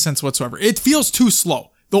made any sense whatsoever. It feels too slow.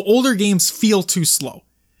 The older games feel too slow.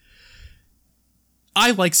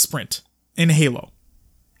 I like sprint in Halo.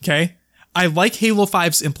 Okay? I like Halo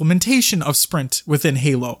 5's implementation of sprint within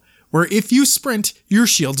Halo, where if you sprint, your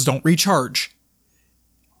shields don't recharge.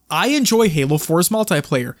 I enjoy Halo 4's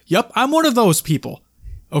multiplayer. Yep, I'm one of those people.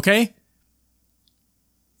 Okay?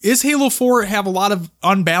 Is Halo 4 have a lot of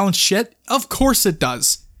unbalanced shit? Of course it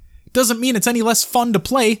does. Doesn't mean it's any less fun to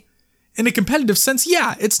play. In a competitive sense,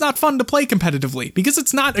 yeah, it's not fun to play competitively because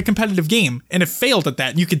it's not a competitive game, and it failed at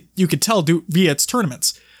that. And you could tell via its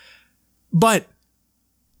tournaments. But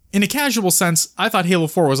in a casual sense, I thought Halo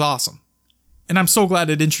 4 was awesome, and I'm so glad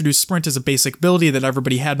it introduced sprint as a basic ability that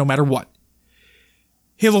everybody had no matter what.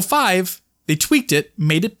 Halo 5, they tweaked it,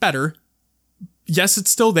 made it better. Yes,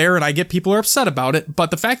 it's still there, and I get people are upset about it,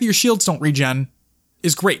 but the fact that your shields don't regen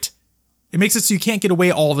is great. It makes it so you can't get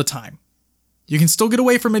away all the time. You can still get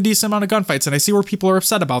away from a decent amount of gunfights, and I see where people are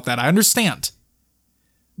upset about that. I understand.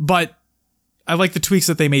 But I like the tweaks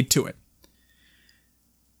that they made to it.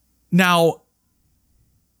 Now,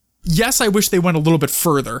 yes, I wish they went a little bit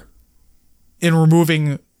further in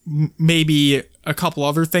removing maybe a couple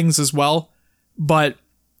other things as well, but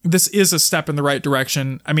this is a step in the right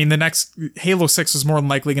direction. I mean, the next Halo 6 is more than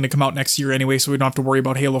likely going to come out next year anyway, so we don't have to worry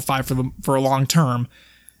about Halo 5 for a long term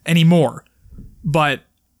anymore. But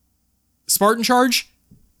Spartan Charge,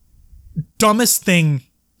 dumbest thing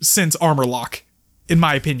since Armor Lock, in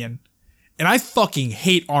my opinion. And I fucking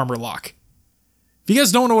hate Armor Lock. If you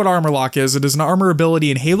guys don't know what Armor Lock is, it is an armor ability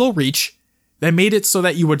in Halo Reach that made it so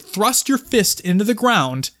that you would thrust your fist into the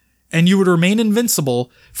ground and you would remain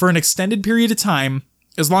invincible for an extended period of time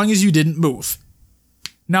as long as you didn't move.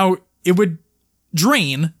 Now, it would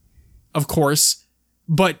drain, of course,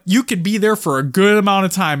 but you could be there for a good amount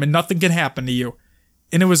of time and nothing could happen to you.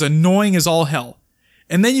 And it was annoying as all hell.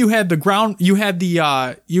 And then you had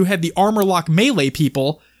the Armor Lock melee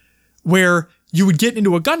people where you would get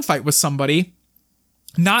into a gunfight with somebody,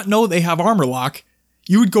 not know they have Armor Lock.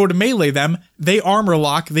 You would go to melee them, they Armor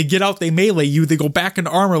Lock, they get out, they melee you, they go back into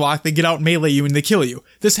Armor Lock, they get out, melee you, and they kill you.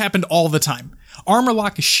 This happened all the time. Armor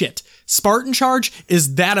Lock is shit. Spartan Charge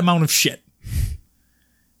is that amount of shit.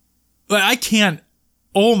 But I can't,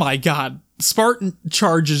 oh my god. Spartan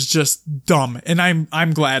Charge is just dumb, and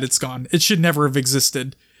I'm glad it's gone. It should never have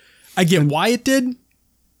existed. I get why it did.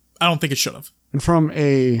 I don't think it should have. And from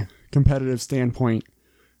a competitive standpoint,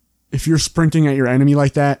 if you're sprinting at your enemy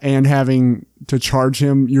like that and having to charge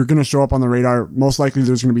him, you're going to show up on the radar. Most likely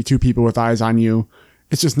there's going to be two people with eyes on you.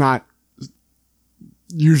 It's just not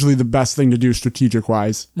usually the best thing to do strategic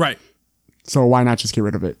wise. Right. So why not just get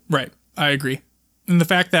rid of it? Right. I agree. And the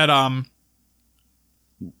fact that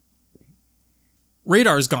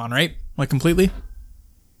radar's gone, right? Like completely?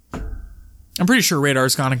 I'm pretty sure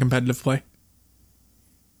radar's gone in competitive play.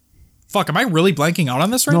 Fuck, am I really blanking out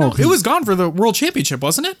on this right now? It was gone for the World Championship,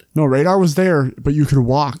 wasn't it? No, radar was there, but you could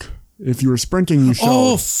walk. If you were sprinting, you showed.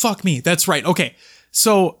 Oh, fuck me. That's right. Okay.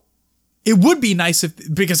 So it would be nice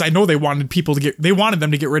because I know they wanted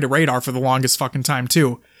them to get rid of radar for the longest fucking time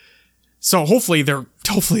too. So hopefully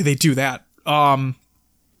they do that. But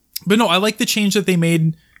no, I like the change that they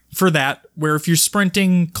made for that, where if you're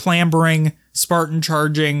sprinting, clambering, Spartan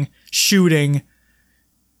charging, shooting,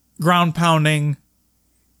 ground pounding,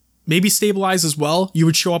 maybe stabilize as well, you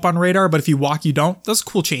would show up on radar, but if you walk, you don't. That's a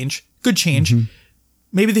cool change. Good change. Mm-hmm.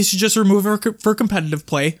 Maybe they should just remove it for competitive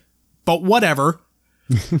play, but whatever.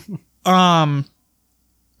 But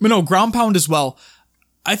no, ground pound as well.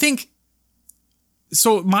 I think,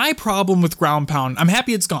 so my problem with ground pound, I'm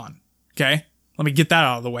happy it's gone. Okay. Let me get that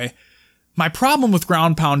out of the way. My problem with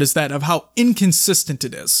ground pound is that of how inconsistent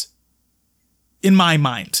it is in my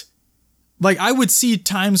mind. Like, I would see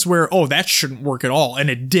times where, oh, that shouldn't work at all, and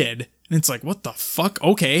it did. And it's like, what the fuck?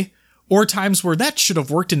 Okay. Or times where that should have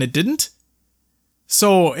worked and it didn't.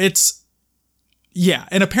 So it's, yeah.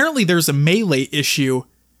 And apparently there's a melee issue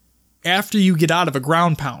after you get out of a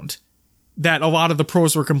ground pound that a lot of the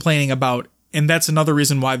pros were complaining about, and that's another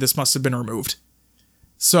reason why this must have been removed.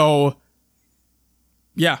 So,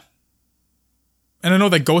 yeah. And I know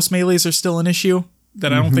that ghost melees are still an issue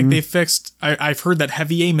that I don't think they fixed. I've heard that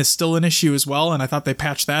heavy aim is still an issue as well, and I thought they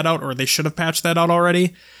patched that out, or they should have patched that out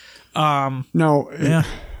already.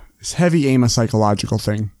 Is heavy aim a psychological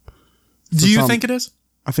thing? Do you think it is?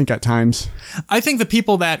 I think at times. I think the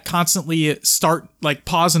people that constantly start, like,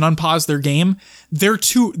 pause and unpause their game,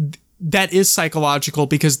 that is psychological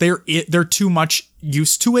because they're too much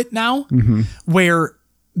used to it now, where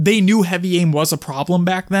they knew heavy aim was a problem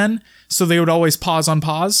back then, so they would always pause,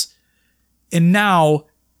 unpause. And now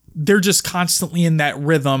they're just constantly in that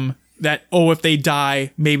rhythm that, oh, if they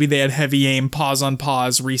die, maybe they had heavy aim, pause,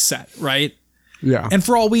 unpause, reset, right? Yeah. And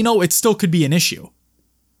for all we know, it still could be an issue.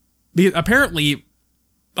 Apparently,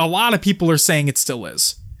 a lot of people are saying it still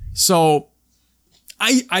is. So,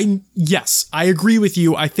 yes, I agree with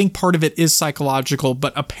you. I think part of it is psychological,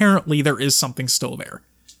 but apparently there is something still there.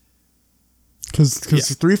 Because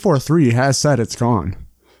 343 has said it's gone.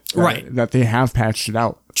 Right. That they have patched it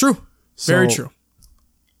out. True. Very true.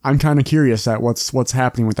 I'm kind of curious at what's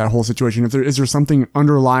happening with that whole situation. Is there something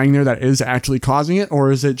underlying there that is actually causing it,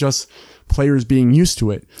 or is it just players being used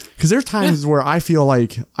to it? Because there's times where I feel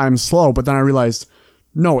like I'm slow, but then I realized,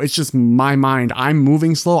 no, it's just my mind. I'm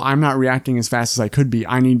moving slow. I'm not reacting as fast as I could be.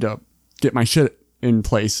 I need to get my shit in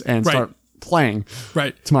place and start playing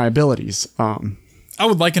to my abilities. I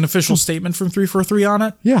would like an official statement from 343 on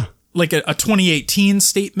it. Yeah. Like a 2018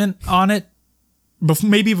 statement on it.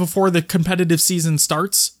 Maybe before the competitive season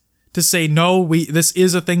starts, to say, no, this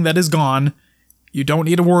is a thing that is gone. You don't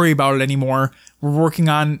need to worry about it anymore. We're working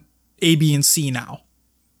on A, B, and C now.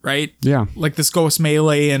 right? Yeah. Like this Ghost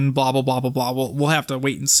Melee and blah, blah, blah, blah, blah. We'll have to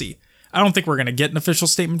wait and see. I don't think we're going to get an official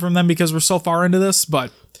statement from them because we're so far into this,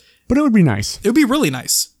 but it would be nice. It would be really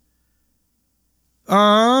nice.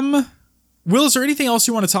 Will, is there anything else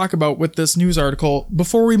you want to talk about with this news article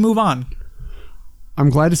before we move on? I'm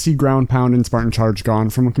glad to see Ground Pound and Spartan Charge gone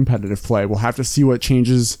from a competitive play. We'll have to see what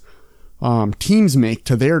changes teams make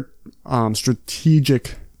to their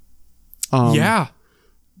strategic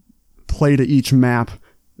play to each map,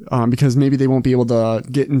 because maybe they won't be able to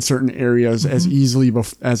get in certain areas as easily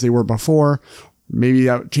as they were before. Maybe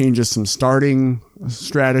that changes some starting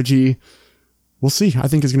strategy. We'll see. I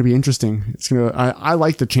think it's going to be interesting. I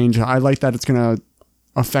like the change. I like that it's going to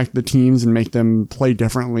affect the teams and make them play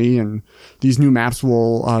differently. And these new maps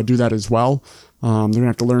will do that as well. They're going to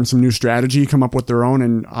have to learn some new strategy, come up with their own,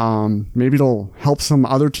 and maybe it'll help some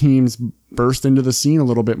other teams burst into the scene a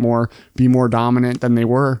little bit more, be more dominant than they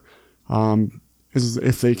were,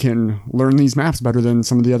 if they can learn these maps better than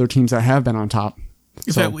some of the other teams that have been on top.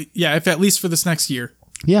 If at least for this next year.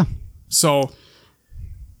 Yeah. So,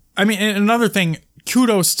 I mean, and another thing,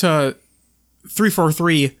 kudos to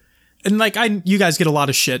 343. And like, you guys get a lot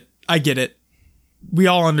of shit. I get it. We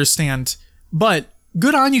all understand. But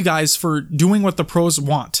good on you guys for doing what the pros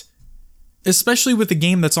want. Especially with a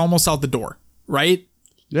game that's almost out the door, right?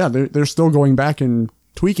 Yeah, they're still going back and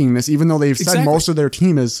tweaking this, even though they've said most of their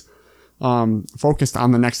team is focused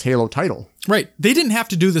on the next Halo title. Right. They didn't have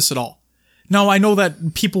to do this at all. Now, I know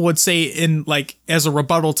that people would say as a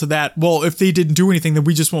rebuttal to that, well, if they didn't do anything, then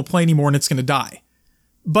we just won't play anymore and it's going to die.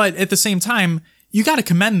 But at the same time, you got to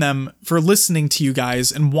commend them for listening to you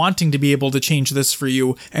guys and wanting to be able to change this for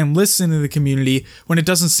you and listen to the community when it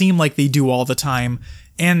doesn't seem like they do all the time,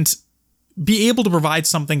 and be able to provide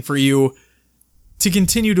something for you to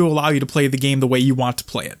continue to allow you to play the game the way you want to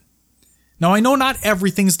play it. Now, I know not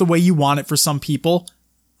everything's the way you want it for some people.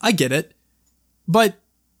 I get it. But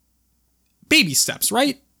baby steps,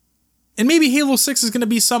 right? And maybe Halo 6 is going to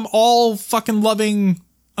be some all fucking loving,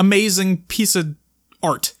 amazing piece of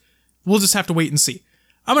art. We'll just have to wait and see.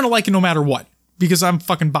 I'm going to like it no matter what, because I'm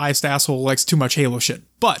fucking biased asshole who likes too much Halo shit.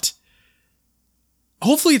 But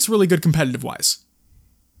hopefully it's really good competitive wise,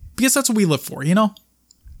 because that's what we live for, you know?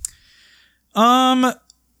 I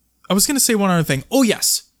was going to say one other thing. Oh,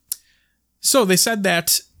 yes. So they said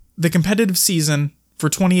that the competitive season for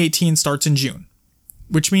 2018 starts in June,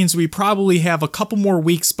 which means we probably have a couple more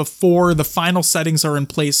weeks before the final settings are in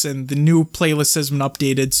place and the new playlist has been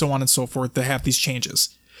updated, so on and so forth, to have these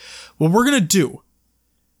changes. What we're going to do,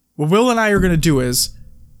 what Will and I are going to do is,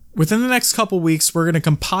 within the next couple weeks, we're going to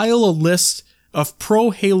compile a list of pro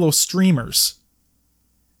Halo streamers,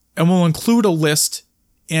 and we'll include a list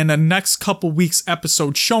in the next couple weeks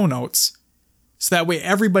episode show notes, so that way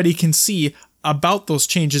everybody can see about those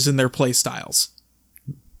changes in their play styles,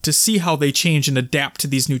 to see how they change and adapt to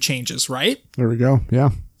these new changes, right? There we go. Yeah.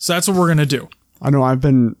 So that's what we're going to do. I know I've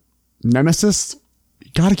been Nemesis.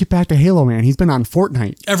 Got to get back to Halo, man. He's been on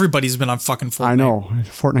Fortnite. Everybody's been on fucking Fortnite. I know.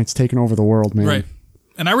 Fortnite's taken over the world, man. Right.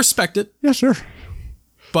 And I respect it. Yeah, sure.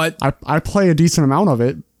 But I play a decent amount of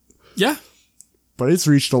it. Yeah. But it's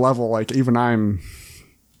reached a level like even I'm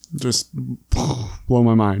just blow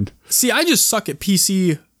my mind. See, I just suck at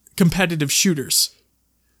PC competitive shooters.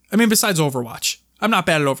 I mean, besides Overwatch. I'm not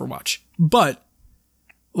bad at Overwatch. But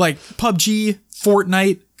like PUBG,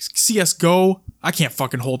 Fortnite, CSGO, I can't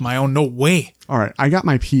fucking hold my own. No way. All right. I got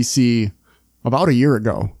my PC about a year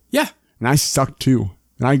ago. Yeah. And I sucked too.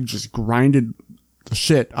 And I just grinded the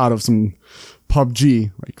shit out of some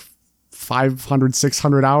PUBG, like 500,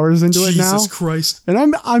 600 hours into it now. Jesus Christ.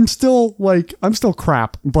 And I'm still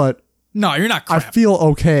crap, but no, you're not crap. I feel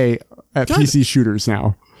okay at PC shooters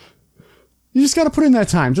now. You just got to put in that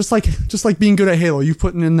time. Just like being good at Halo, you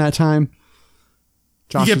putting in that time.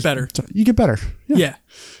 Josh, you get better. You get better. Yeah.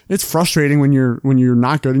 It's frustrating when you're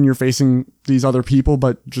not good and you're facing these other people,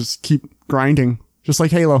 but just keep grinding. Just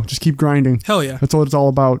like Halo, just keep grinding. Hell yeah. That's what it's all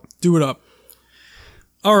about. Do it up.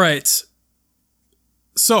 All right.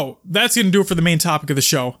 So that's going to do it for the main topic of the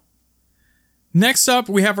show. Next up,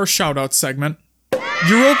 we have our shout out segment.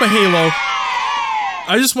 Europa Halo.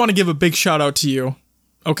 I just want to give a big shout out to you.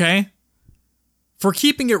 Okay? For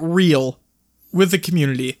keeping it real with the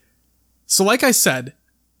community. So like I said,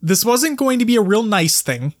 this wasn't going to be a real nice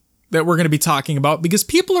thing that we're going to be talking about because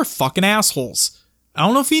people are fucking assholes. I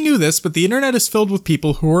don't know if you knew this, but the internet is filled with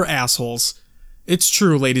people who are assholes. It's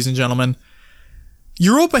true, ladies and gentlemen.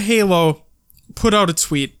 Europa Halo put out a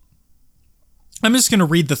tweet. I'm just going to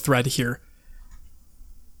read the thread here.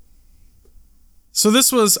 So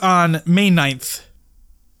this was on May 9th.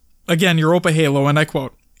 Again, Europa Halo, and I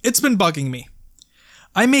quote, "It's been bugging me.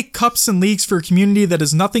 I make cups and leagues for a community that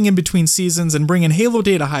is nothing in between seasons and bring in Halo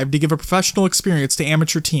Data Hive to give a professional experience to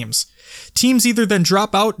amateur teams. Teams either then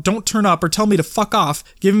drop out, don't turn up, or tell me to fuck off,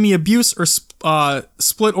 giving me abuse or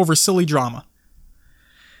split over silly drama.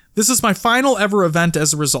 This is my final ever event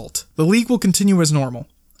as a result. The league will continue as normal.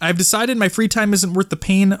 I have decided my free time isn't worth the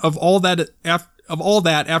pain of all that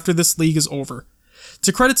after this league is over.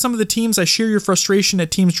 To credit some of the teams, I share your frustration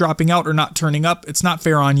at teams dropping out or not turning up. It's not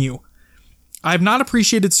fair on you. I have not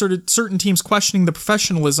appreciated certain teams questioning the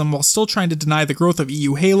professionalism while still trying to deny the growth of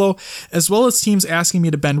EU Halo, as well as teams asking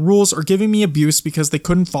me to bend rules or giving me abuse because they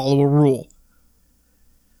couldn't follow a rule.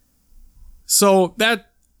 So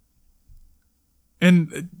that,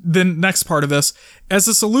 and the next part of this, as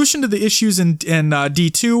a solution to the issues in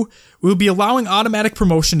D2, we will be allowing automatic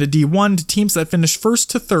promotion to D1 to teams that finish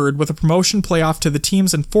first to third with a promotion playoff to the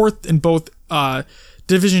teams in fourth in both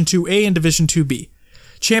Division 2A and Division 2B.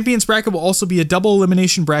 Champions bracket will also be a double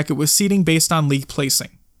elimination bracket with seeding based on league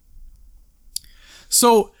placing.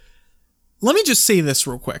 So, let me just say this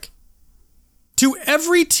real quick. To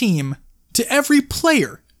every team, to every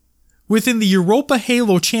player within the Europa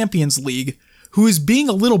Halo Champions League who is being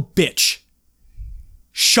a little bitch,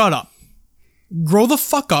 shut up. Grow the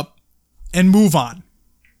fuck up and move on.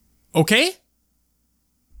 Okay?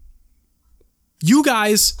 You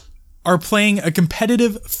guys are playing a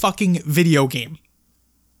competitive fucking video game.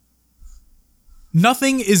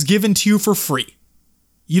 Nothing is given to you for free.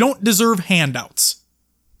 You don't deserve handouts.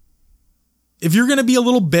 If you're going to be a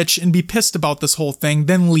little bitch and be pissed about this whole thing,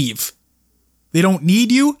 then leave. They don't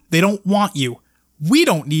need you. They don't want you. We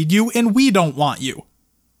don't need you, and we don't want you.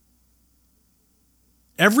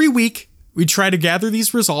 Every week, we try to gather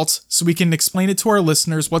these results so we can explain it to our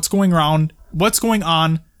listeners what's going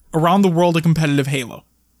on around the world of competitive Halo.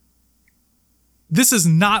 This is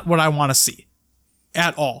not what I want to see.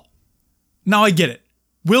 At all. Now I get it.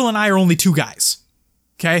 Will and I are only two guys.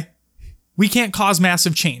 Okay? We can't cause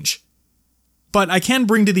massive change. But I can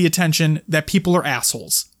bring to the attention that people are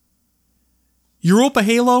assholes. Europa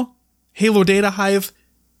Halo, Halo Data Hive,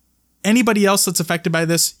 anybody else that's affected by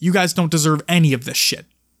this, you guys don't deserve any of this shit.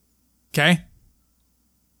 Okay?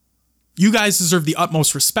 You guys deserve the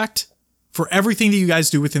utmost respect for everything that you guys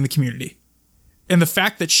do within the community. And the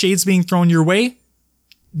fact that shade's being thrown your way,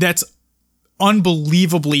 that's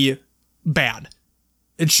unbelievably bad.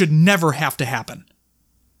 It should never have to happen.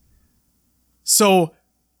 So,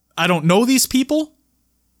 I don't know these people,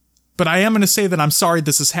 but I am going to say that I'm sorry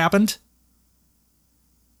this has happened.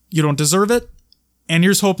 You don't deserve it, and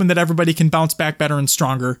here's hoping that everybody can bounce back better and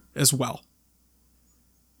stronger as well.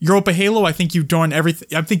 Europa Halo, I think you're doing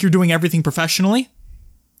everything professionally,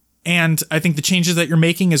 and I think the changes that you're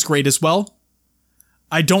making is great as well.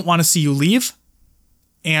 I don't want to see you leave.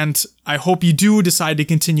 And I hope you do decide to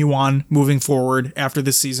continue on moving forward after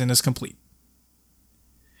this season is complete.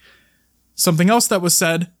 Something else that was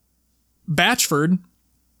said, Batchford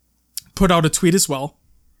put out a tweet as well.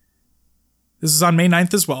 This is on May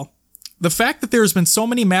 9th as well. The fact that there has been so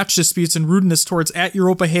many match disputes and rudeness towards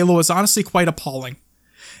 @Europa Halo is honestly quite appalling.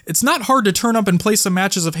 It's not hard to turn up and play some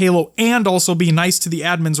matches of Halo and also be nice to the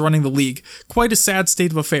admins running the league. Quite a sad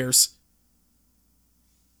state of affairs.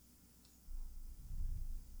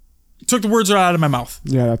 Took the words right out of my mouth.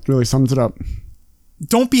 Yeah, that really sums it up.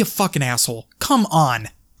 Don't be a fucking asshole. Come on.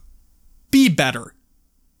 Be better.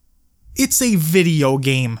 It's a video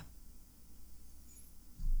game.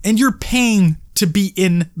 And you're paying to be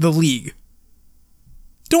in the league.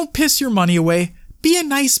 Don't piss your money away. Be a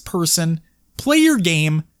nice person. Play your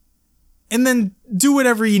game. And then do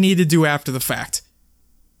whatever you need to do after the fact.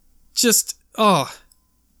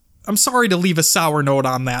 I'm sorry to leave a sour note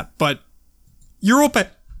on that, but Europa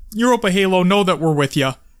Halo, know that we're with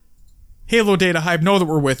you. Halo Data Hive, know that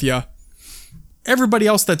we're with you. Everybody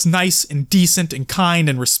else that's nice and decent and kind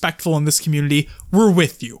and respectful in this community, we're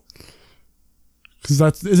with you.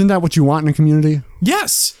 Because isn't that what you want in a community?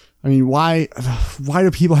 Yes. I mean, why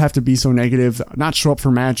do people have to be so negative, not show up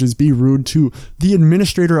for matches, be rude to the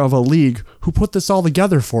administrator of a league who put this all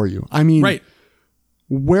together for you? I mean, right.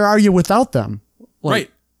 Where are you without them?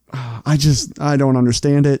 Right. I don't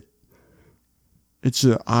understand it. It's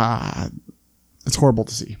horrible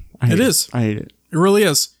to see. I hate it. I hate it. It really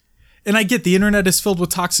is. And I get the internet is filled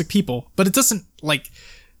with toxic people, but it doesn't, I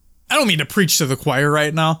don't mean to preach to the choir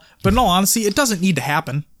right now, but in all honesty, it doesn't need to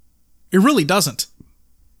happen. It really doesn't.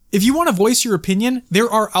 If you want to voice your opinion, there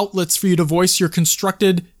are outlets for you to voice your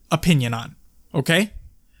constructed opinion on. Okay?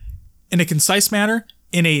 In a concise manner,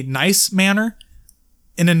 in a nice manner,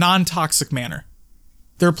 in a non-toxic manner.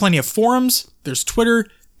 There are plenty of forums, there's Twitter,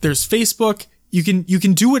 there's Facebook. You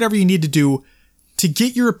can do whatever you need to do to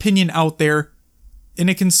get your opinion out there in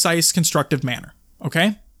a concise, constructive manner.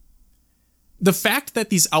 Okay? The fact that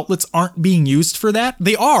these outlets aren't being used for that,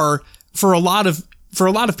 they are for a lot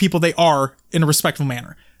of people, they are in a respectful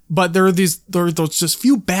manner. But there are those just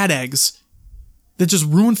few bad eggs that just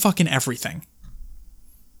ruin fucking everything.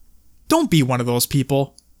 Don't be one of those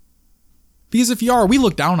people. Because if you are, we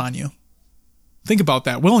look down on you. Think about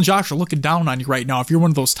that. Will and Josh are looking down on you right now if you're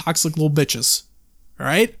one of those toxic little bitches. All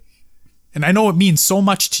right? And I know it means so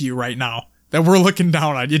much to you right now that we're looking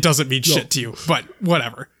down on you. It doesn't mean shit to you, but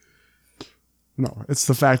whatever. No, it's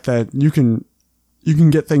the fact that you can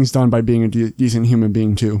get things done by being a decent human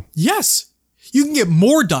being too. Yes. You can get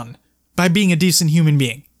more done by being a decent human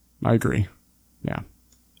being. I agree. Yeah.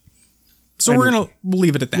 So we'll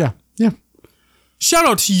leave it at that. Yeah. Yeah. Shout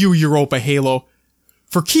out to you, Europa Halo,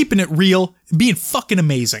 for keeping it real and being fucking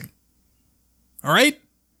amazing. All right?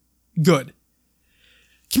 Good.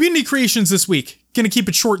 Community creations this week. Gonna keep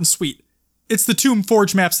it short and sweet. It's the Tomb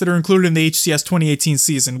Forge maps that are included in the HCS 2018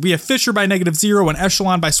 season. We have Fisher by -0 and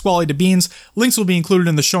Echelon by Squally to Beans. Links will be included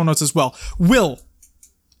in the show notes as well. Will,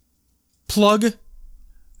 plug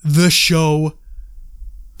the show,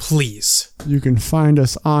 please. You can find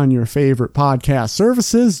us on your favorite podcast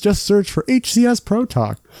services. Just search for HCS Pro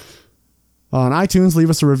Talk. On iTunes, leave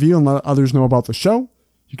us a review and let others know about the show.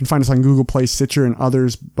 You can find us on Google Play, Stitcher, and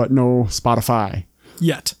others, but no Spotify.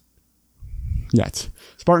 Yet.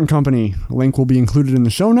 Spartan Company, a link will be included in the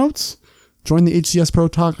show notes. Join the HCS Pro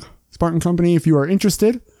Talk Spartan Company if you are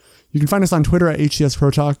interested. You can find us on Twitter at HCS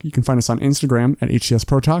Pro Talk. You can find us on Instagram at HCS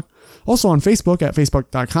Pro Talk. Also on Facebook at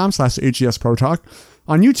facebook.com/HCS Pro Talk.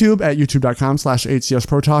 On YouTube at youtube.com/HCS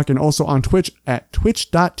Pro Talk. And also on Twitch at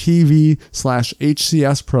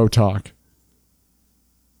twitch.tv/HCS Pro Talk.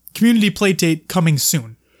 Community play date coming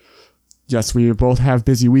soon. Yes, we both have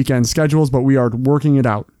busy weekend schedules, but we are working it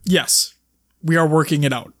out. Yes, we are working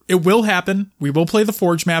it out. It will happen. We will play the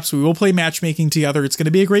Forge maps. We will play matchmaking together. It's going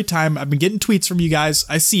to be a great time. I've been getting tweets from you guys.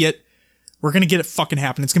 I see it. We're going to get it fucking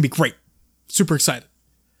happen. It's going to be great. Super excited.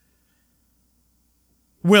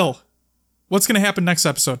 Will, what's going to happen next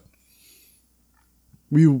episode?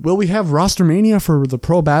 We have roster mania for the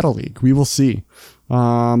Pro Battle League. We will see.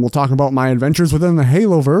 We'll talk about my adventures within the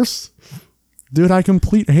Haloverse. Did I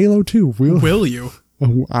complete Halo 2? Will you?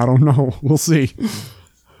 I don't know. We'll see.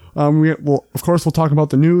 Of course, we'll talk about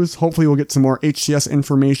the news. Hopefully, we'll get some more HCS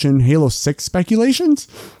information, Halo 6 speculations,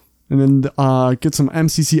 and then get some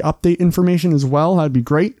MCC update information as well. That'd be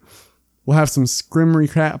great. We'll have some scrim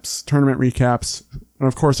recaps, tournament recaps, and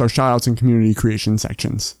of course, our shoutouts and community creation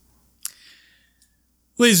sections.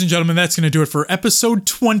 Ladies and gentlemen, that's going to do it for episode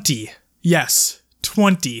 20. Yes,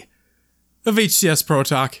 20 of HCS Pro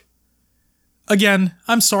Talk. Again,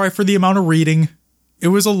 I'm sorry for the amount of reading. It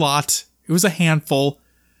was a lot. It was a handful.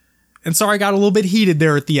 And sorry I got a little bit heated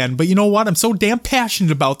there at the end. But you know what? I'm so damn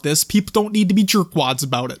passionate about this. People don't need to be jerkwads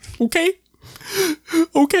about it. Okay?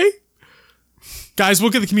 Okay? Guys,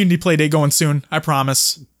 we'll get the community play day going soon. I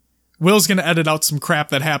promise. Will's going to edit out some crap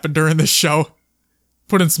that happened during this show.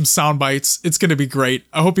 Put in some sound bites. It's going to be great.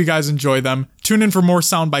 I hope you guys enjoy them. Tune in for more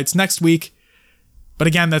sound bites next week. But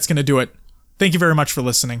again, that's going to do it. Thank you very much for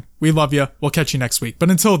listening. We love you. We'll catch you next week.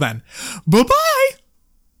 But until then, bye-bye!